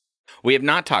Time, right? We have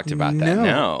not talked about that,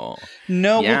 no.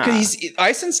 Because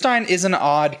Eisenstein is an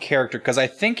odd character because I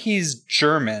think he's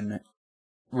German.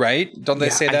 Right? Don't they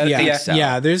say that?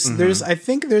 Yeah. There's I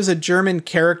think there's a German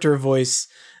character voice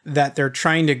that they're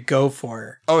trying to go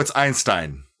for. Oh, it's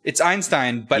Einstein. It's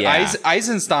Einstein, but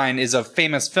Eisenstein is a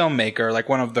famous filmmaker, like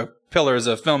one of the pillars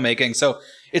of filmmaking. So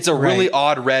it's a really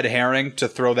odd red herring to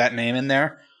throw that name in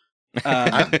there.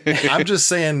 I'm just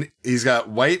saying he's got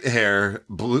white hair,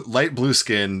 light blue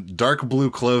skin, dark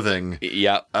blue clothing.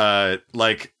 Yep.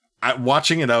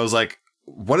 Watching it, I was like,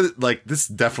 this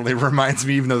definitely reminds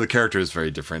me, even though the character is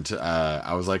very different.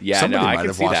 I was like, somebody might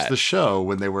have watched the show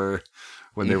when they were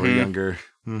younger.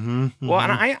 Mm-hmm, well,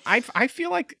 and I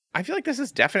feel like this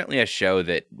is definitely a show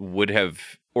that would have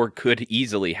or could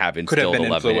easily have instilled a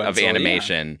love of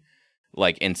animation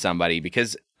like in somebody,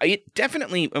 because it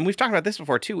definitely, and we've talked about this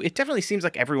before too, it definitely seems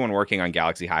like everyone working on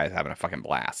Galaxy High is having a fucking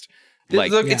blast.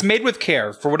 Like, look, it's made with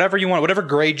care for whatever you want, whatever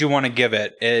grade you want to give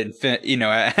it. You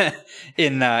know,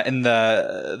 in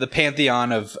the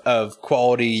pantheon of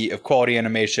quality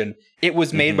animation, it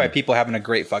was made by people having a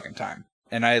great fucking time,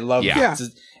 and I love that.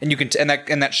 And you can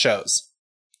and that shows.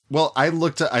 Well,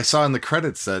 I saw in the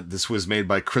credits that this was made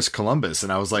by Chris Columbus,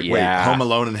 and I was like, wait, Home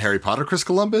Alone and Harry Potter, Chris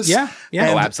Columbus? Yeah.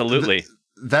 Oh, absolutely.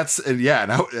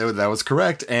 That was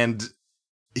correct, and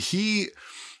he.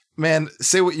 Man,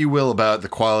 say what you will about the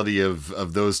quality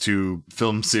of those two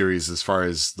film series as far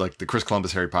as like the Chris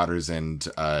Columbus Harry Potters and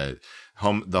the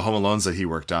Home Alones that he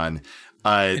worked on.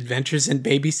 Adventures in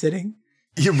Babysitting.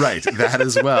 You're right, that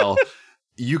as well.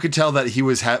 You could tell that he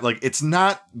was it's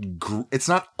not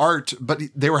art, but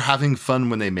they were having fun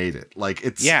when they made it. Like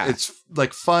it's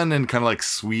like fun and kind of like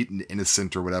sweet and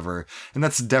innocent or whatever. And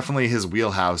that's definitely his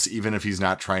wheelhouse, even if he's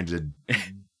not trying to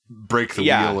break the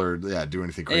wheel or do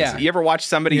anything crazy. Yeah. You ever watch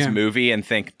somebody's movie and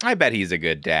think, I bet he's a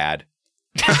good dad?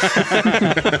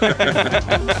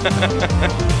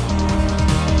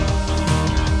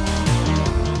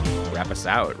 Wrap us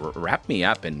out. Wrap me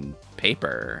up in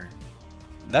paper.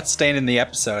 That's staying in the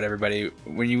episode, everybody.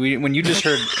 When you just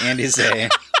heard Andy say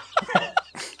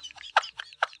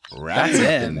wrap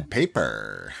it in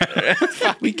paper.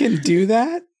 We can do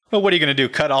that? Well, what are you going to do?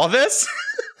 Cut all this?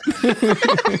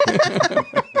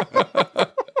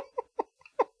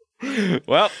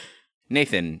 Well,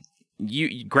 Nathan,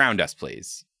 you ground us,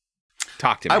 please.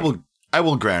 Talk to me. I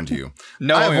will ground you.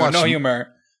 No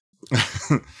humor.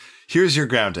 Here's your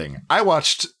grounding. I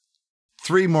watched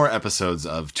 3 more episodes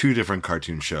of 2 different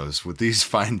cartoon shows with these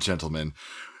fine gentlemen.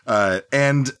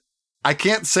 And I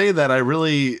can't say that I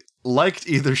really liked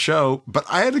either show, but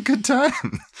I had a good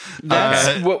time.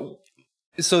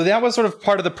 So that was sort of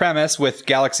part of the premise with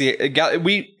Galaxy.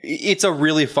 It's a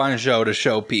really fun show to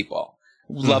show people.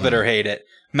 Love it or hate it.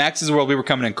 Max's World, we were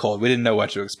coming in cold. We didn't know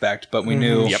what to expect, but we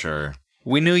knew. Sure.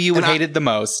 We knew you would hate it the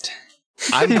most.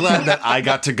 I'm glad that I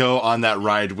got to go on that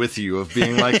ride with you of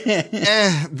being like,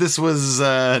 this was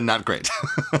not great.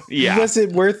 Yeah. Was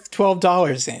it worth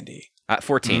 $12, Andy?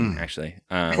 14, actually.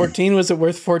 14? Was it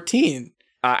worth 14?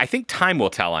 I think time will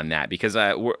tell on that, because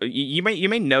you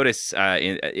may notice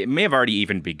it may have already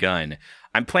even begun.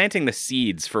 I'm planting the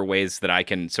seeds for ways that I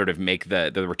can sort of make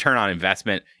the return on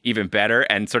investment even better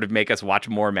and sort of make us watch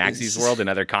more Maxie's World in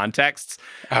other contexts.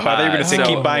 Oh, I thought you were going to say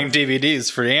keep buying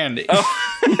DVDs for Andy. Oh.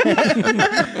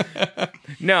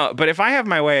 No, but if I have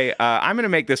my way, I'm going to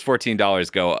make this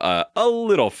 $14 go a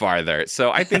little farther.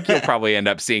 So I think you'll probably end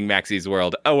up seeing Maxie's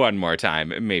World one more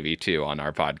time, maybe 2 on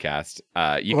our podcast.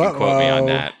 You can quote me on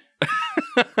that.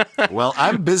 Well,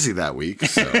 I'm busy that week,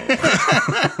 so.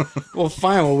 Well,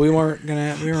 fine. Well, we weren't gonna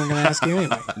ask you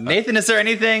anyway. Nathan, is there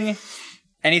anything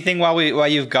while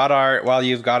you've got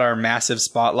our massive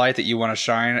spotlight that you want to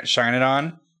shine it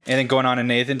on? Anything going on in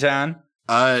Nathantown?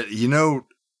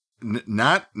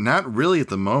 Not really at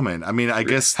the moment. I mean, I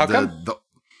guess How come?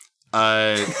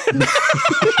 Oh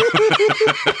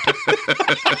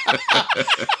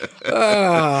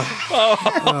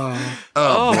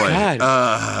boy!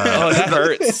 God. That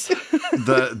hurts.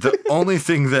 The only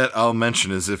thing that I'll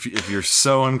mention is if you're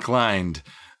so inclined,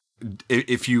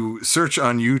 if you search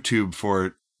on YouTube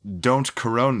for "Don't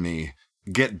Corona Me,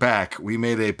 Get Back," we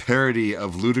made a parody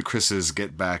of Ludacris's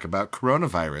 "Get Back" about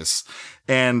coronavirus.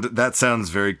 And that sounds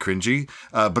very cringy,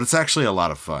 but it's actually a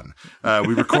lot of fun.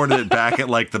 We recorded it back at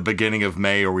like the beginning of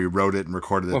May, or we wrote it and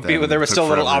recorded it then. There was still a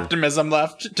little optimism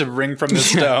left to wring from the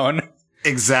stone.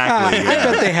 Exactly. I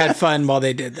bet they had fun while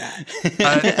they did that.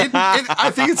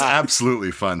 I think it's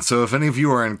absolutely fun. So if any of you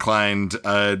are inclined,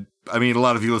 I mean, a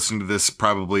lot of you listening to this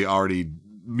probably already,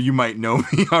 you might know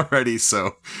me already,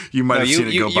 so you might have seen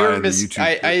it go by on the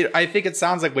YouTube. I think it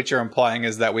sounds like what you're implying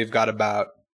is that we've got about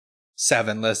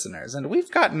 7 listeners, and we've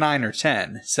got 9 or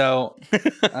 10. So,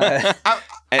 and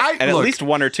at least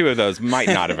 1 or 2 of those might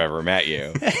not have ever met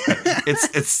you.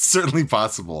 It's certainly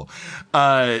possible.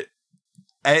 Go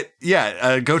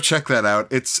check that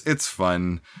out. It's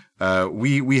fun.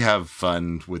 We have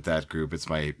fun with that group. It's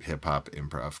my hip hop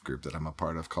improv group that I'm a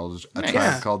part of called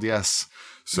Tribe called Yes.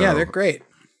 So yeah, they're great.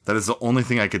 That is the only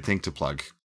thing I could think to plug.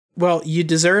 Well, you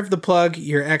deserve the plug.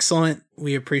 You're excellent.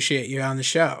 We appreciate you on the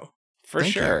show.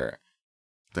 Thank sure. You.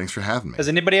 Thanks for having me. Has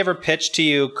anybody ever pitched to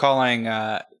you calling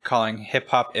hip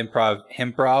hop improv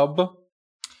himprov?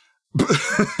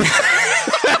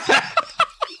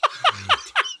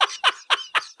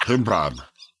 Improv.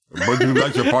 Would you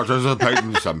like to participate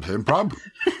in some improv?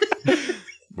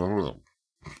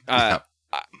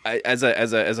 As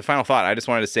a final thought, I just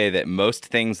wanted to say that most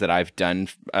things that I've done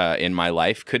in my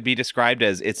life could be described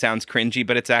as it sounds cringy,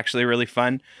 but it's actually really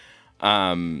fun.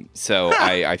 So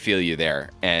I feel you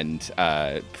there. And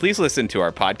please listen to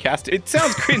our podcast. It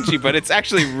sounds cringy, but it's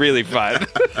actually really fun.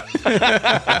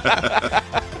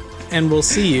 And we'll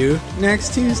see you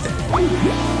next Tuesday.